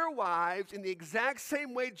love their wives in the exact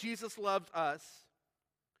same way Jesus loved us,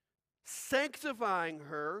 sanctifying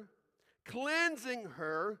her, cleansing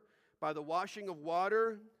her by the washing of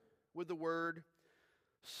water with the word,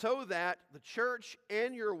 so that the church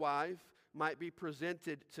and your wife might be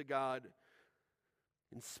presented to God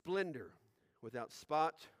in splendor, without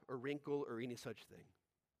spot or wrinkle or any such thing.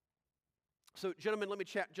 So, gentlemen, let me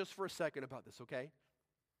chat just for a second about this, okay?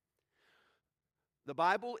 The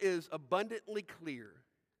Bible is abundantly clear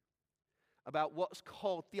about what's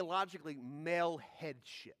called theologically male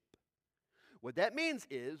headship. What that means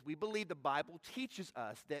is we believe the Bible teaches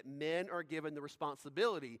us that men are given the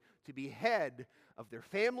responsibility to be head of their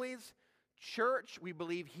families. Church, we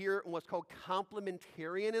believe here in what's called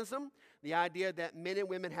complementarianism, the idea that men and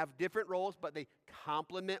women have different roles, but they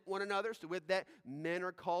complement one another. So with that, men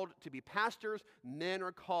are called to be pastors, men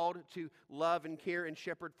are called to love and care and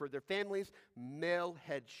shepherd for their families, male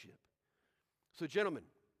headship. So gentlemen,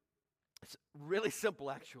 it's really simple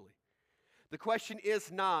actually. The question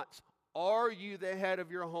is not, are you the head of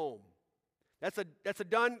your home? That's a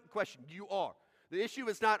done question. You are. The issue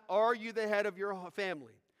is not, are you the head of your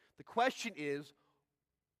family? The question is,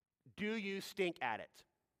 do you stink at it?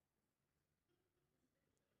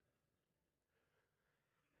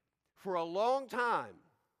 For a long time,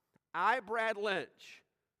 Brad Lynch,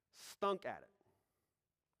 stunk at it.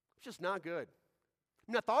 It's just not good.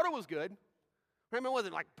 I mean, I thought it was good. I mean, it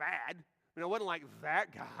wasn't like bad. I mean, I wasn't like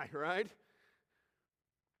that guy, right?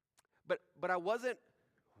 But I wasn't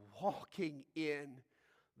walking in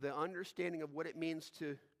the understanding of what it means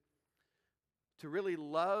to really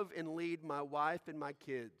love and lead my wife and my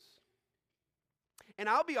kids. And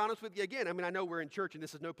I'll be honest with you again. I mean, I know we're in church and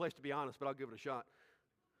this is no place to be honest, but I'll give it a shot.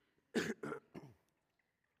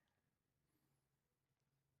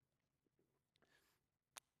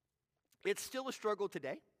 It's still a struggle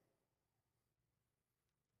today.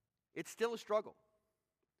 It's still a struggle.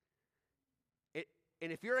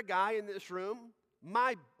 And if you're a guy in this room,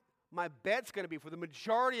 my bet's going to be for the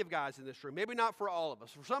majority of guys in this room, maybe not for all of us.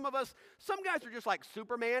 For some of us, some guys are just like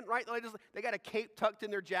Superman, right? They got a cape tucked in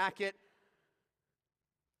their jacket.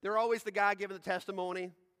 They're always the guy giving the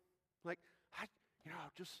testimony. Like, I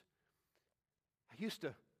used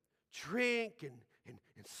to drink and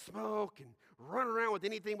smoke and run around with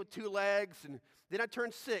anything with two legs, and then I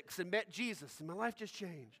turned 6 and met Jesus, and my life just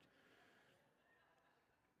changed.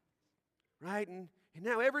 Right? And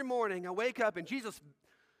now every morning I wake up and Jesus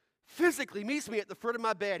physically meets me at the foot of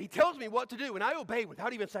my bed. He tells me what to do, and I obey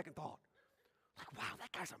without even second thought. Like, wow,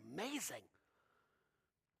 that guy's amazing.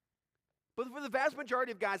 But for the vast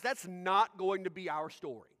majority of guys, that's not going to be our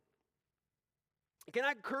story. Can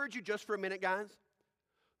I encourage you just for a minute, guys?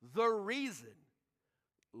 The reason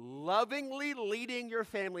lovingly leading your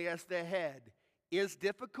family as the head is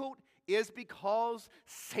difficult is because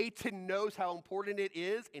Satan knows how important it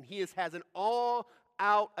is, and he has an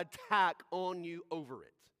all-out attack on you over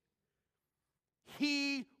it.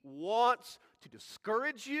 He wants to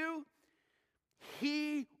discourage you.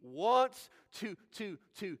 He wants to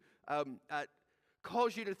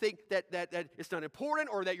cause you to think that it's not important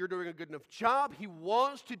or that you're doing a good enough job. He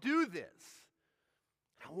wants to do this.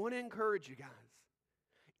 I want to encourage you guys.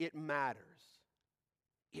 It matters.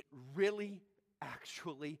 It really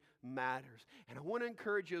actually matters. And I want to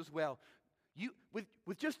encourage you as well.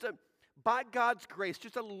 With just by God's grace,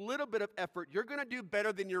 just a little bit of effort, you're going to do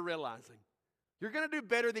better than you're realizing. You're going to do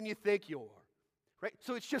better than you think you are. Right?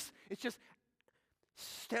 So it's just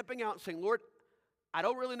stepping out and saying, Lord, I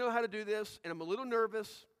don't really know how to do this, and I'm a little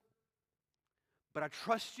nervous, but I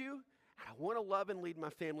trust you, and I want to love and lead my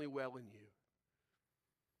family well in you.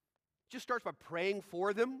 It just starts by praying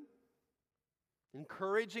for them,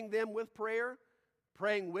 encouraging them with prayer,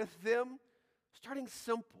 praying with them, starting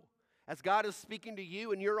simple. As God is speaking to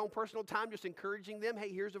you in your own personal time, just encouraging them,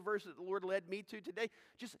 hey, here's a verse that the Lord led me to today.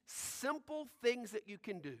 Just simple things that you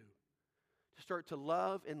can do to start to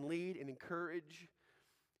love and lead and encourage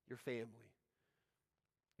your family.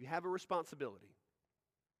 You have a responsibility.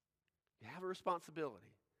 You have a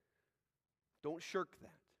responsibility. Don't shirk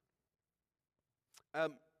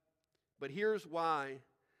that. But here's why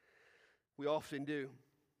we often do.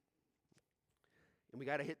 And we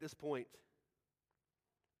got to hit this point.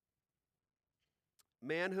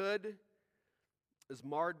 Manhood is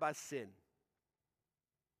marred by sin.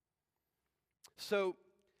 So,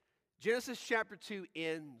 Genesis chapter 2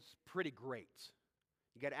 ends pretty great.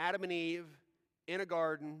 You got Adam and Eve in a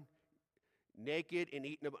garden, naked and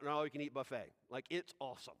eating an all-you-can-eat buffet. Like, it's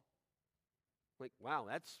awesome. Like, wow,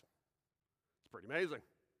 that's pretty amazing.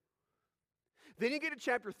 Then you get to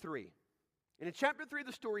chapter 3. And in chapter 3,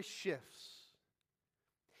 the story shifts.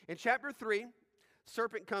 In chapter 3,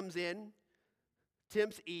 serpent comes in,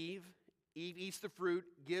 tempts Eve. Eve eats the fruit,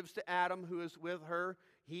 gives to Adam, who is with her.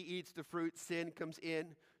 He eats the fruit. Sin comes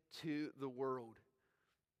in to the world.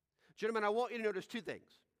 Gentlemen, I want you to notice two things.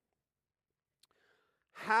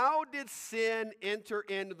 How did sin enter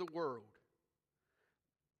into the world?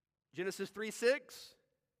 Genesis 3:6.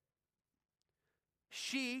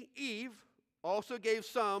 She, Eve, also gave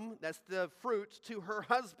some, that's the fruits, to her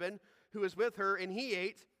husband who was with her, and he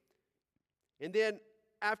ate. And then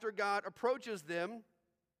after God approaches them,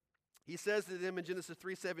 he says to them in Genesis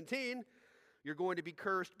 3:17, you're going to be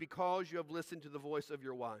cursed because you have listened to the voice of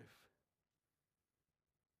your wife.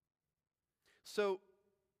 So,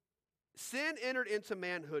 sin entered into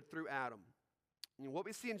manhood through Adam. And what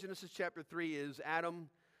we see in Genesis chapter 3 is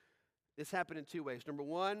this happened in two ways. Number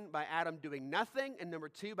one, by Adam doing nothing, and number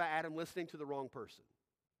two, by Adam listening to the wrong person.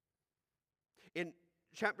 In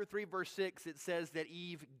chapter 3, verse 6, it says that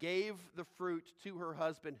Eve gave the fruit to her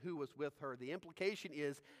husband who was with her. The implication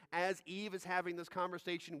is, as Eve is having this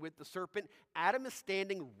conversation with the serpent, Adam is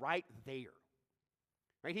standing right there.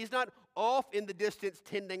 Right? He's not off in the distance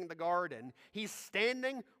tending the garden. He's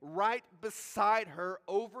standing right beside her,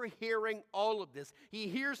 overhearing all of this. He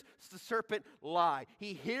hears the serpent lie.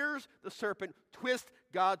 He hears the serpent twist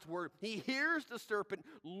God's word. He hears the serpent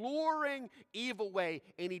luring Eve away,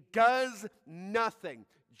 and he does nothing.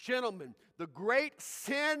 Gentlemen, the great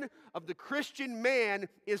sin of the Christian man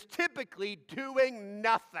is typically doing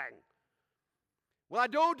nothing. Well, I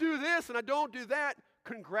don't do this and I don't do that.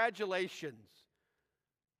 Congratulations.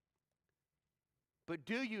 But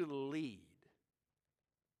do you lead?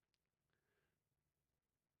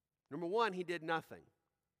 Number one, he did nothing.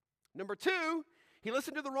 Number two, he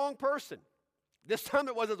listened to the wrong person. This time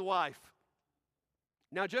it was his wife.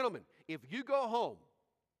 Now, gentlemen, if you go home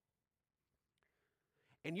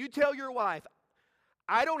and you tell your wife,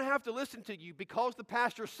 I don't have to listen to you because the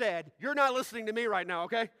pastor said, you're not listening to me right now,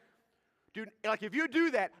 okay? Dude, like if you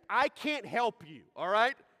do that, I can't help you, all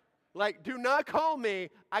right? Like, do not call me.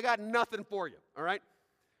 I got nothing for you, all right?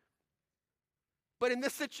 But in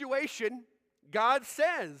this situation, God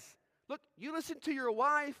says, look, you listen to your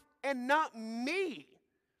wife and not me.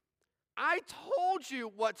 I told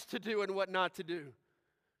you what to do and what not to do.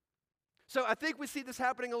 So I think we see this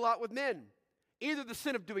happening a lot with men. Either the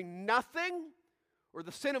sin of doing nothing or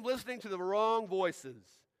the sin of listening to the wrong voices.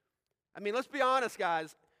 I mean, let's be honest,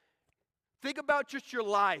 guys. Think about just your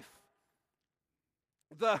life.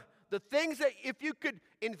 The things that, if you could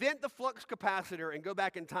invent the flux capacitor and go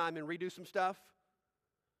back in time and redo some stuff,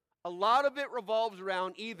 a lot of it revolves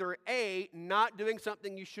around either A, not doing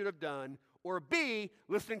something you should have done, or B,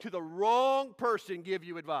 listening to the wrong person give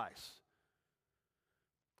you advice.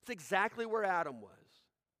 That's exactly where Adam was.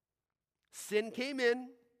 Sin came in.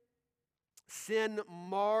 Sin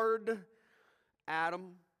marred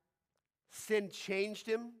Adam. Sin changed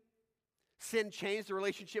him. Sin changed the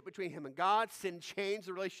relationship between him and God. Sin changed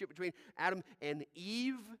the relationship between Adam and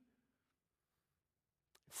Eve.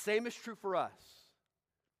 Same is true for us.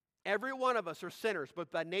 Every one of us are sinners,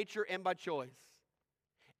 both by nature and by choice.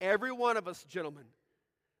 Every one of us, gentlemen,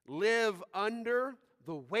 live under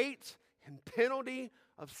the weight and penalty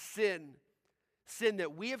of sin. Sin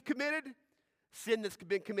that we have committed, sin that's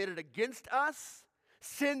been committed against us,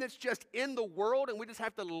 sin that's just in the world and we just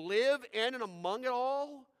have to live in and among it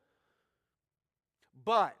all.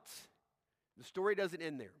 But the story doesn't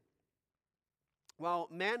end there. While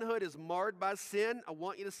manhood is marred by sin, I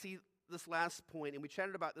want you to see this last point, and we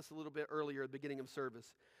chatted about this a little bit earlier at the beginning of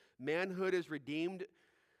service. Manhood is redeemed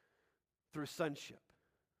through sonship.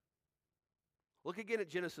 Look again at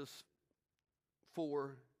Genesis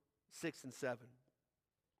 4, 6, and 7.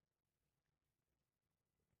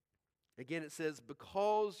 Again, it says,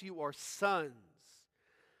 because you are sons,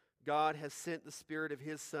 God has sent the Spirit of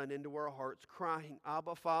His Son into our hearts, crying,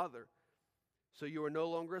 Abba, Father. So you are no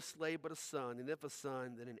longer a slave, but a son, and if a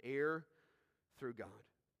son, then an heir through God.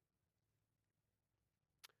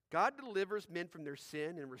 God delivers men from their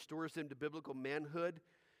sin and restores them to biblical manhood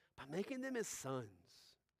by making them His sons.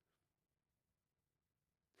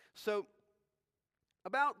 So,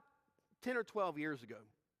 about 10 or 12 years ago,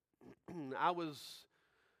 I was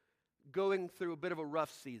going through a bit of a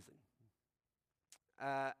rough season.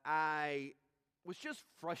 I was just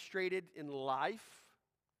frustrated in life,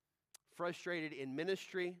 frustrated in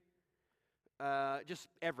ministry, just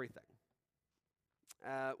everything,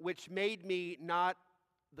 which made me not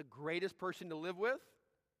the greatest person to live with,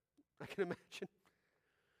 I can imagine.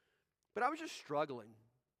 But I was just struggling.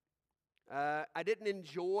 I didn't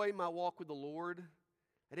enjoy my walk with the Lord.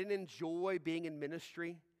 I didn't enjoy being in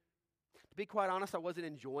ministry. To be quite honest, I wasn't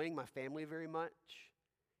enjoying my family very much.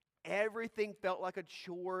 Everything felt like a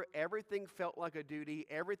chore. Everything felt like a duty.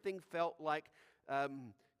 Everything felt like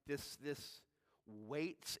this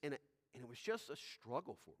weight, and it was just a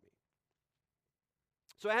struggle for me.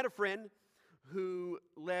 So I had a friend who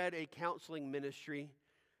led a counseling ministry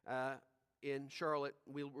in Charlotte.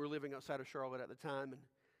 We were living outside of Charlotte at the time, and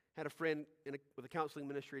had a friend with a counseling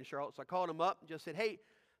ministry in Charlotte. So I called him up and just said, hey,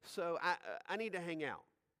 so I need to hang out.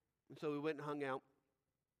 And so we went and hung out.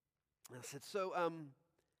 And I said, so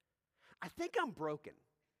I think I'm broken.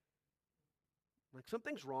 Like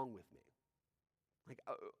something's wrong with me. Like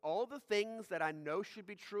all the things that I know should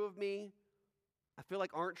be true of me, I feel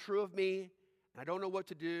like aren't true of me. And I don't know what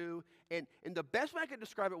to do. And the best way I could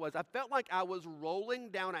describe it was I felt like I was rolling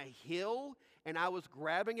down a hill and I was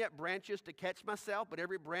grabbing at branches to catch myself, but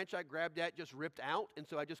every branch I grabbed at just ripped out, and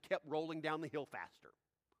so I just kept rolling down the hill faster.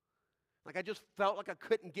 Like I just felt like I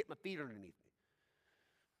couldn't get my feet underneath me.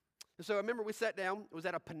 And so I remember we sat down. It was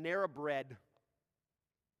at a Panera Bread.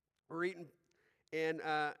 We're eating, and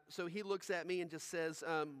so he looks at me and just says,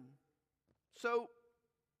 so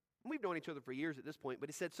we've known each other for years at this point, but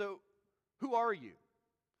he said, so who are you?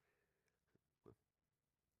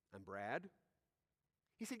 I'm Brad.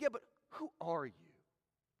 He said, yeah, but who are you?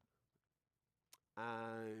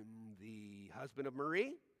 I'm the husband of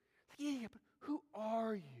Marie. Yeah, but who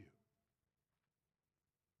are you?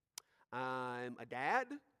 I'm a dad.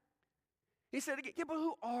 He said again, yeah, but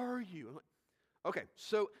who are you? I'm like, okay,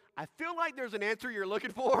 so I feel like there's an answer you're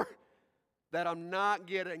looking for that I'm not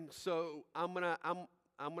getting, so I'm gonna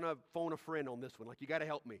phone a friend on this one. Like, you got to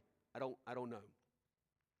help me. I don't know.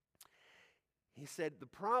 He said, the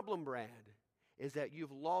problem, Brad, is that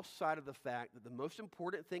you've lost sight of the fact that the most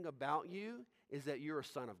important thing about you is that you're a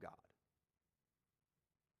son of God.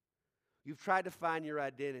 You've tried to find your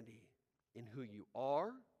identity in who you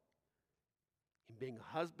are, in being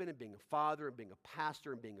a husband, and being a father, and being a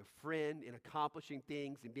pastor, and being a friend, in accomplishing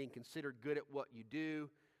things, and being considered good at what you do.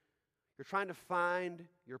 You're trying to find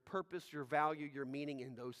your purpose, your value, your meaning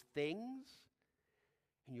in those things.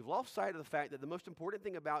 And you've lost sight of the fact that the most important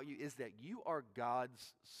thing about you is that you are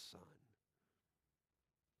God's son.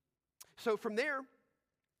 So from there,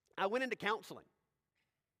 I went into counseling.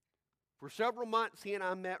 For several months, he and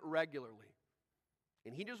I met regularly.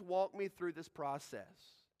 And he just walked me through this process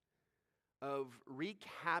of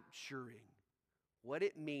recapturing what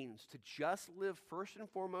it means to just live first and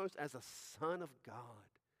foremost as a son of God.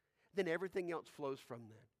 Then everything else flows from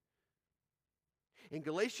that. In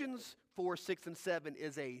Galatians 4, 6, and 7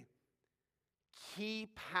 is a key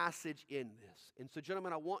passage in this. And so,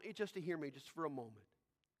 gentlemen, I want you just to hear me just for a moment.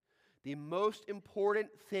 The most important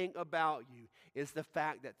thing about you is the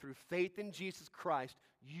fact that through faith in Jesus Christ,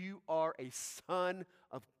 you are a son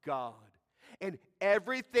of God. And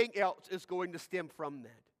everything else is going to stem from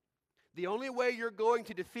that. The only way you're going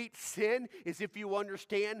to defeat sin is if you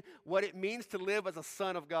understand what it means to live as a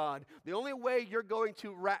son of God. The only way you're going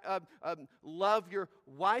to love your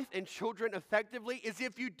wife and children effectively is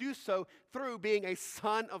if you do so through being a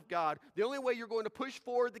son of God. The only way you're going to push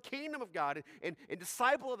forward the kingdom of God and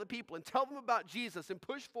disciple other people and tell them about Jesus and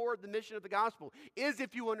push forward the mission of the gospel is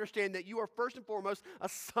if you understand that you are first and foremost a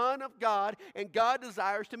son of God, and God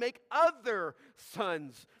desires to make other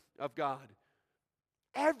sons of God.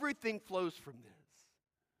 Everything flows from this.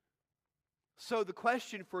 So the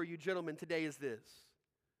question for you, gentlemen, today is this.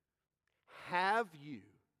 Have you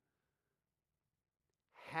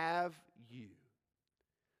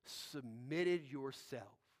submitted yourself?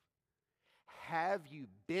 Have you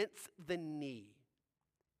bent the knee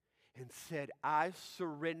and said, I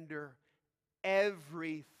surrender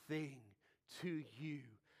everything to you.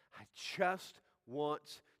 I just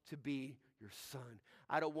want to be your son.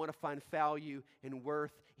 I don't want to find value and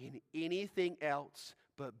worth in anything else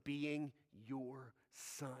but being your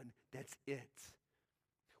son. That's it.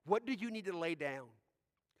 What do you need to lay down?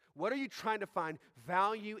 What are you trying to find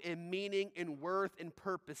value and meaning and worth and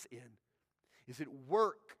purpose in? Is it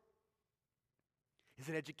work? Is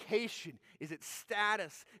it education? Is it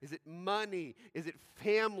status? Is it money? Is it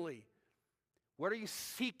family? What are you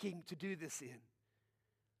seeking to do this in?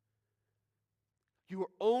 You are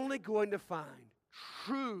only going to find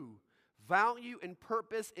true value and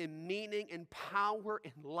purpose and meaning and power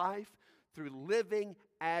in life through living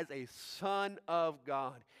as a son of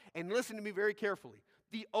God. And listen to me very carefully.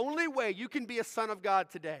 The only way you can be a son of God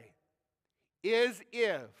today is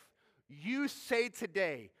if you say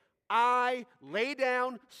today, I lay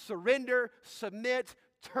down, surrender, submit,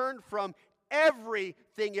 turn from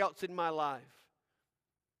everything else in my life.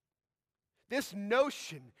 This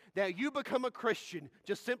notion that you become a Christian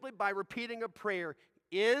just simply by repeating a prayer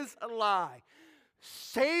is a lie.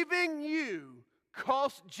 Saving you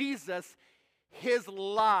cost Jesus his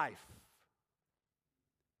life.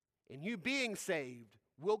 And you being saved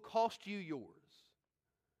will cost you yours.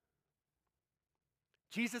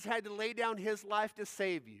 Jesus had to lay down his life to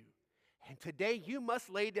save you. And today you must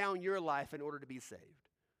lay down your life in order to be saved.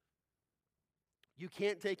 You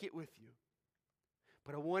can't take it with you.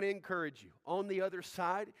 But I want to encourage you. On the other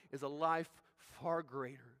side is a life far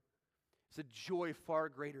greater. It's a joy far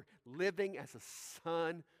greater. Living as a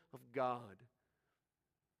son of God.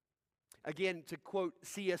 Again, to quote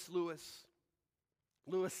C.S. Lewis,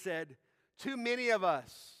 Lewis said, too many of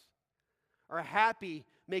us are happy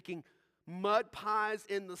making mud pies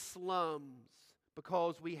in the slums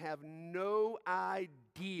because we have no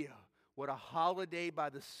idea what a holiday by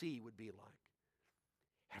the sea would be like.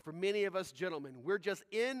 And for many of us gentlemen, we're just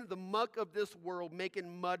in the muck of this world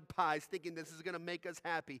making mud pies, thinking this is going to make us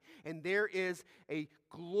happy. And there is a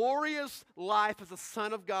glorious life as a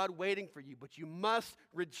son of God waiting for you, but you must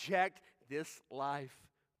reject this life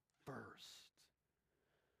first.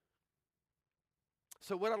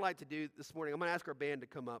 So what I'd like to do this morning, I'm going to ask our band to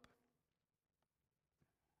come up.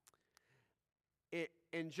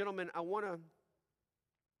 And gentlemen, I want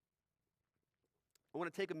to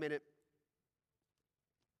take a minute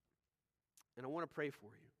and I want to pray for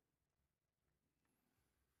you.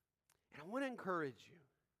 And I want to encourage you.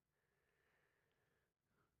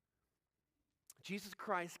 Jesus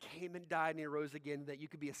Christ came and died and he rose again that you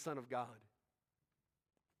could be a son of God.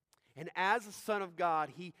 And as a son of God,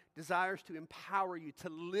 he desires to empower you to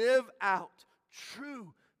live out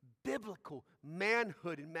true biblical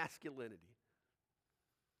manhood and masculinity.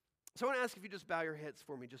 So I want to ask if you just bow your heads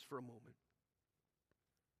for me just for a moment.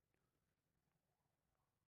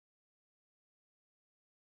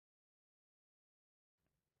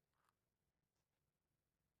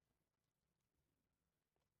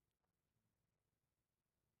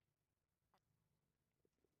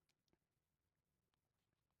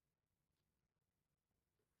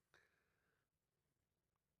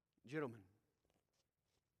 Gentlemen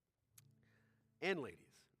and ladies,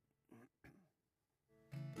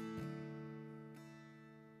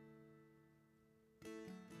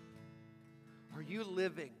 are you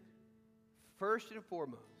living first and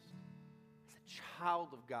foremost as a child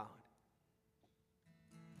of God?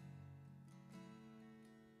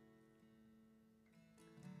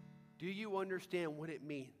 Do you understand what it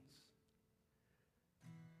means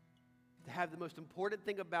to have the most important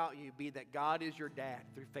thing about you be that God is your dad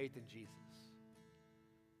through faith in Jesus?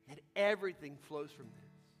 And everything flows from this.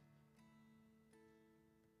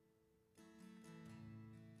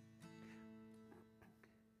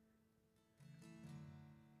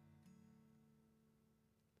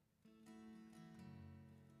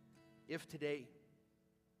 If today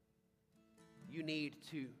you need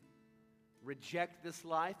to reject this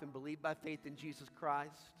life and believe by faith in Jesus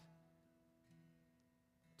Christ,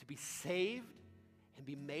 to be saved and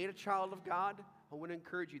be made a child of God, I want to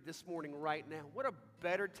encourage you this morning right now. What a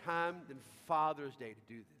better time than Father's Day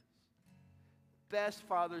to do this. Best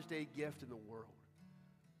Father's Day gift in the world.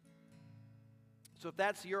 So if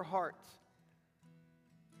that's your heart,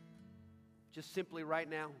 just simply right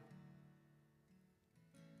now,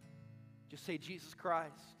 just say, Jesus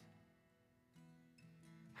Christ,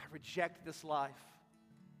 I reject this life.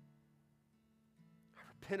 I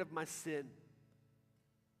repent of my sin.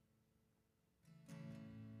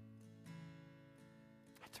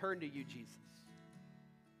 I turn to you, Jesus.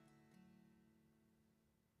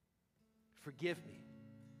 Forgive me.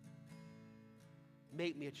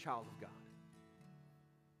 Make me a child of God.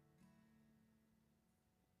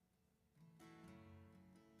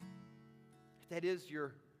 If that is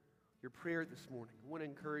your prayer this morning, I want to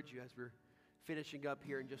encourage you as we're finishing up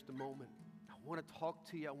here in just a moment. I I want to talk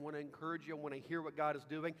to you. I want to encourage you. I want to hear what God is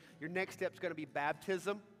doing. Your next step is going to be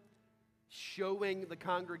baptism, showing the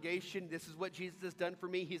congregation, this is what Jesus has done for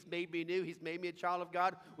me. He's made me new. He's made me a child of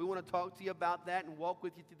God. We want to talk to you about that and walk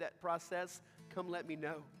with you through that process. Come let me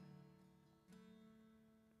know.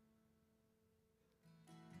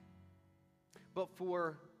 But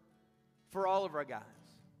for all of our guys,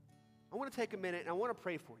 I want to take a minute and I want to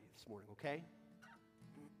pray for you this morning, okay?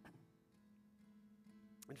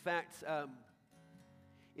 In fact,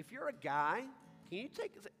 if you're a guy, can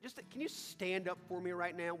you stand up for me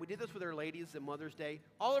right now? We did this with our ladies at Mother's Day.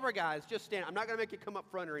 All of our guys, just stand. I'm not going to make you come up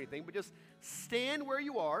front or anything, but just stand where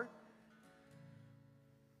you are.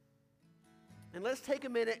 And let's take a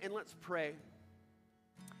minute and let's pray.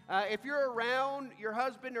 If you're around your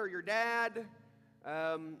husband or your dad,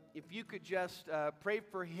 if you could just pray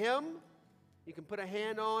for him, you can put a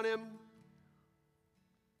hand on him.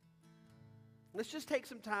 Let's just take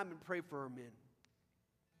some time and pray for our men.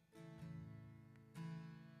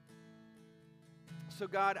 So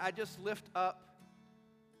God, I just lift up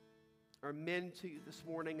our men to you this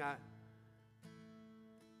morning.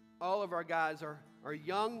 All of our guys, our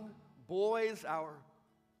young boys, our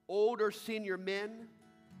older senior men.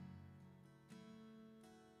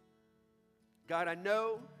 God, I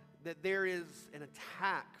know that there is an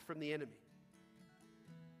attack from the enemy.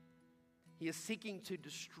 He is seeking to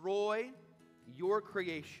destroy your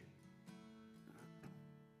creation.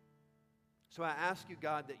 So I ask you,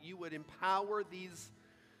 God, that you would empower these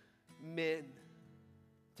men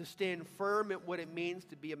to stand firm at what it means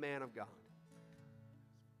to be a man of God.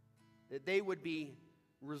 That they would be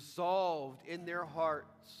resolved in their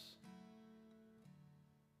hearts.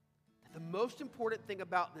 That the most important thing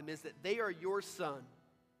about them is that they are your son.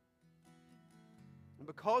 And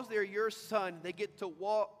because they're your son, they get to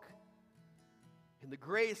walk in the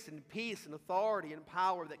grace and peace and authority and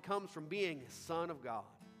power that comes from being a son of God.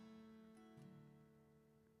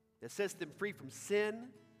 That sets them free from sin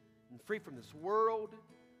and free from this world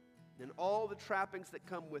and all the trappings that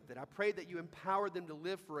come with it. I pray that you empower them to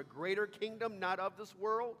live for a greater kingdom, not of this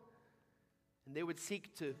world, and they would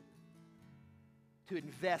seek to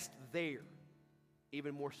invest there,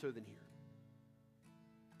 even more so than here.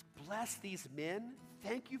 Bless these men.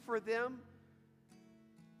 Thank you for them.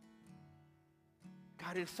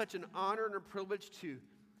 God, it is such an honor and a privilege to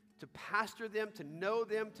pastor them, to know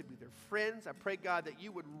them, to be their friends. I pray, God, that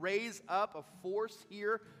you would raise up a force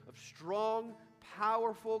here of strong,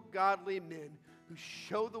 powerful, godly men who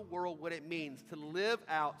show the world what it means to live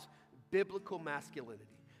out biblical masculinity.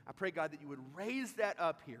 I pray, God, that you would raise that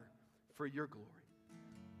up here for your glory.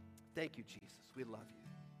 Thank you, Jesus. We love you.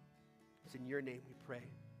 It's in your name we pray.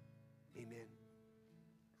 Amen.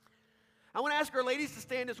 I want to ask our ladies to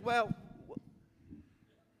stand as well. What'd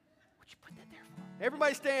you put that there for?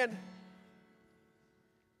 Everybody stand.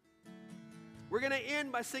 We're going to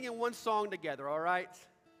end by singing one song together, all right?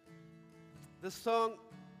 This song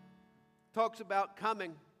talks about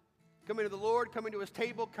coming to the Lord, coming to his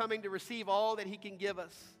table, coming to receive all that he can give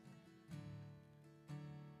us.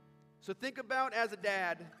 So think about, as a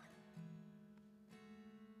dad,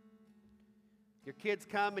 your kids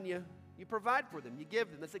come and you provide for them, you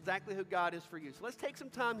give them. That's exactly who God is for you. So let's take some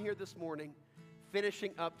time here this morning,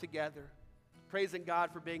 finishing up together, praising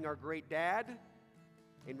God for being our great dad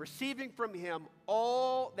and receiving from him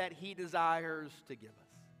all that he desires to give us.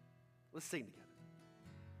 Let's sing together.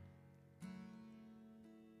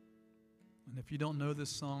 And if you don't know this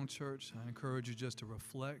song, church, I encourage you just to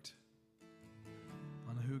reflect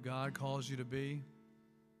on who God calls you to be.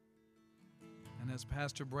 And as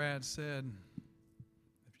Pastor Brad said,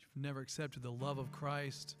 if you've never accepted the love of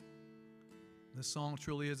Christ, this song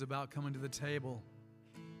truly is about coming to the table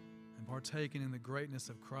and partaking in the greatness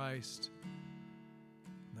of Christ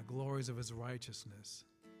and the glories of his righteousness.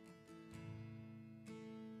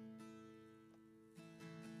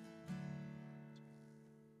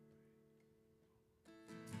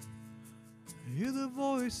 Hear the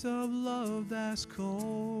voice of love that's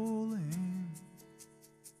calling.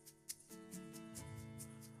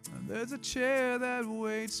 And there's a chair that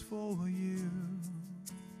waits for you.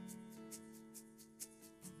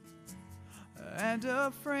 And a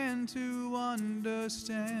friend who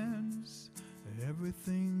understands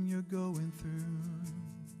everything you're going through.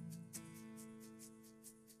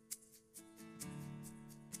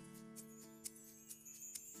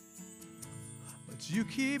 You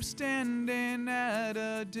keep standing at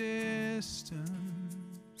a distance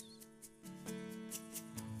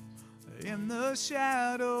in the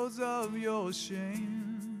shadows of your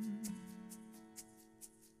shame.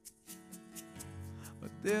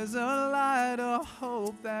 But there's a light of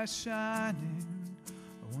hope that's shining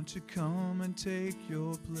won't you come and take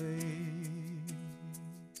your place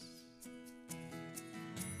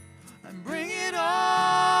and bring it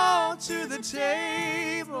all to the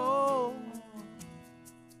table.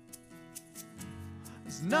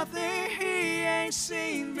 There's nothing he ain't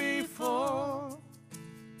seen before.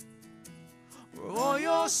 For all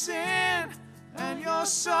your sin and your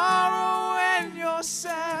sorrow and your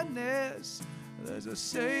sadness, there's a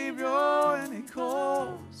Savior and he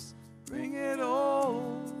calls, bring it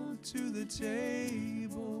all to the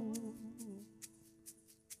table.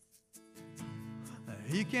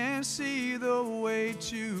 He can see the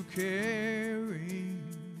weight you carry,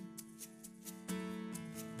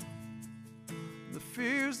 the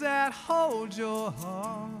fears that hold your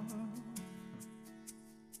heart.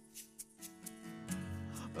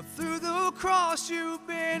 But through the cross you've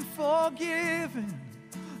been forgiven,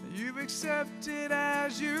 you've accepted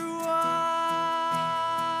as you are.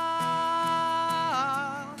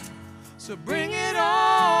 So bring it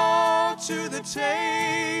all to the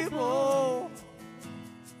table.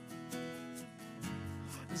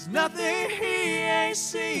 There's nothing he ain't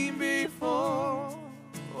seen before.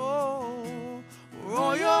 Oh, for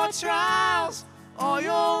all your trials, all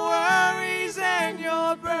your worries and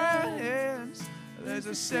your burdens, there's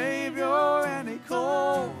a Savior and he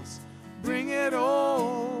calls, bring it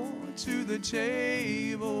all to the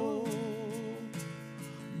table.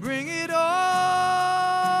 Bring it all.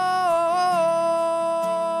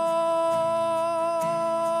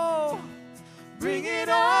 Bring it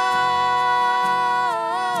all.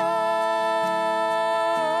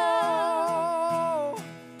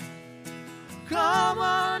 Come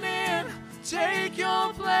on in, take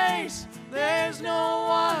your place. There's no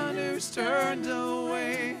one who's turned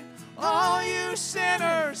away. All you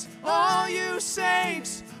sinners, all you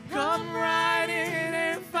saints, come right in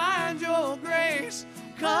and find your grace.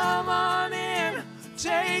 Come on in,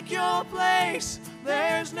 take your place.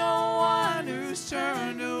 There's no one who's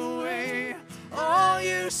turned away. All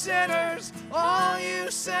you sinners, all you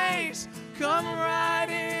saints, come right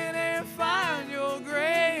in and find your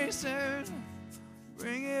grace and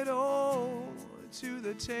bring it all to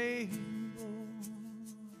the table.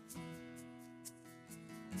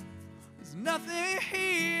 There's nothing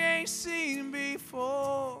he ain't seen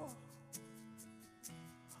before.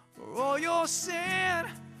 For all your sin,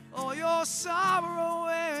 all your sorrow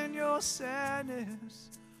and your sadness,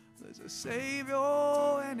 there's a Savior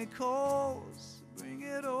and he calls, bring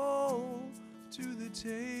it all to the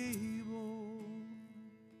table.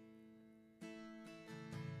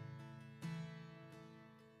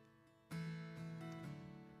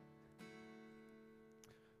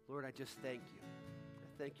 Lord, I just thank you. I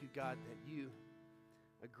thank you, God, that you,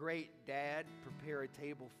 a great dad, prepare a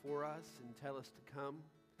table for us and tell us to come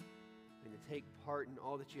and to take part in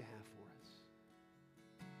all that you have for us.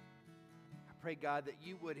 I pray, God, that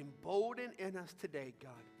you would embolden in us today,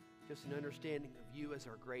 God, just an understanding of you as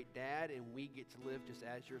our great dad, and we get to live just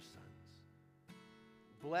as your sons.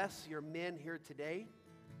 Bless your men here today.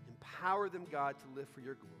 Empower them, God, to live for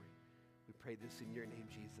your glory. We pray this in your name,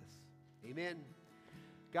 Jesus. Amen.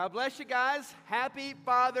 God bless you guys. Happy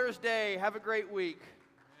Father's Day. Have a great week.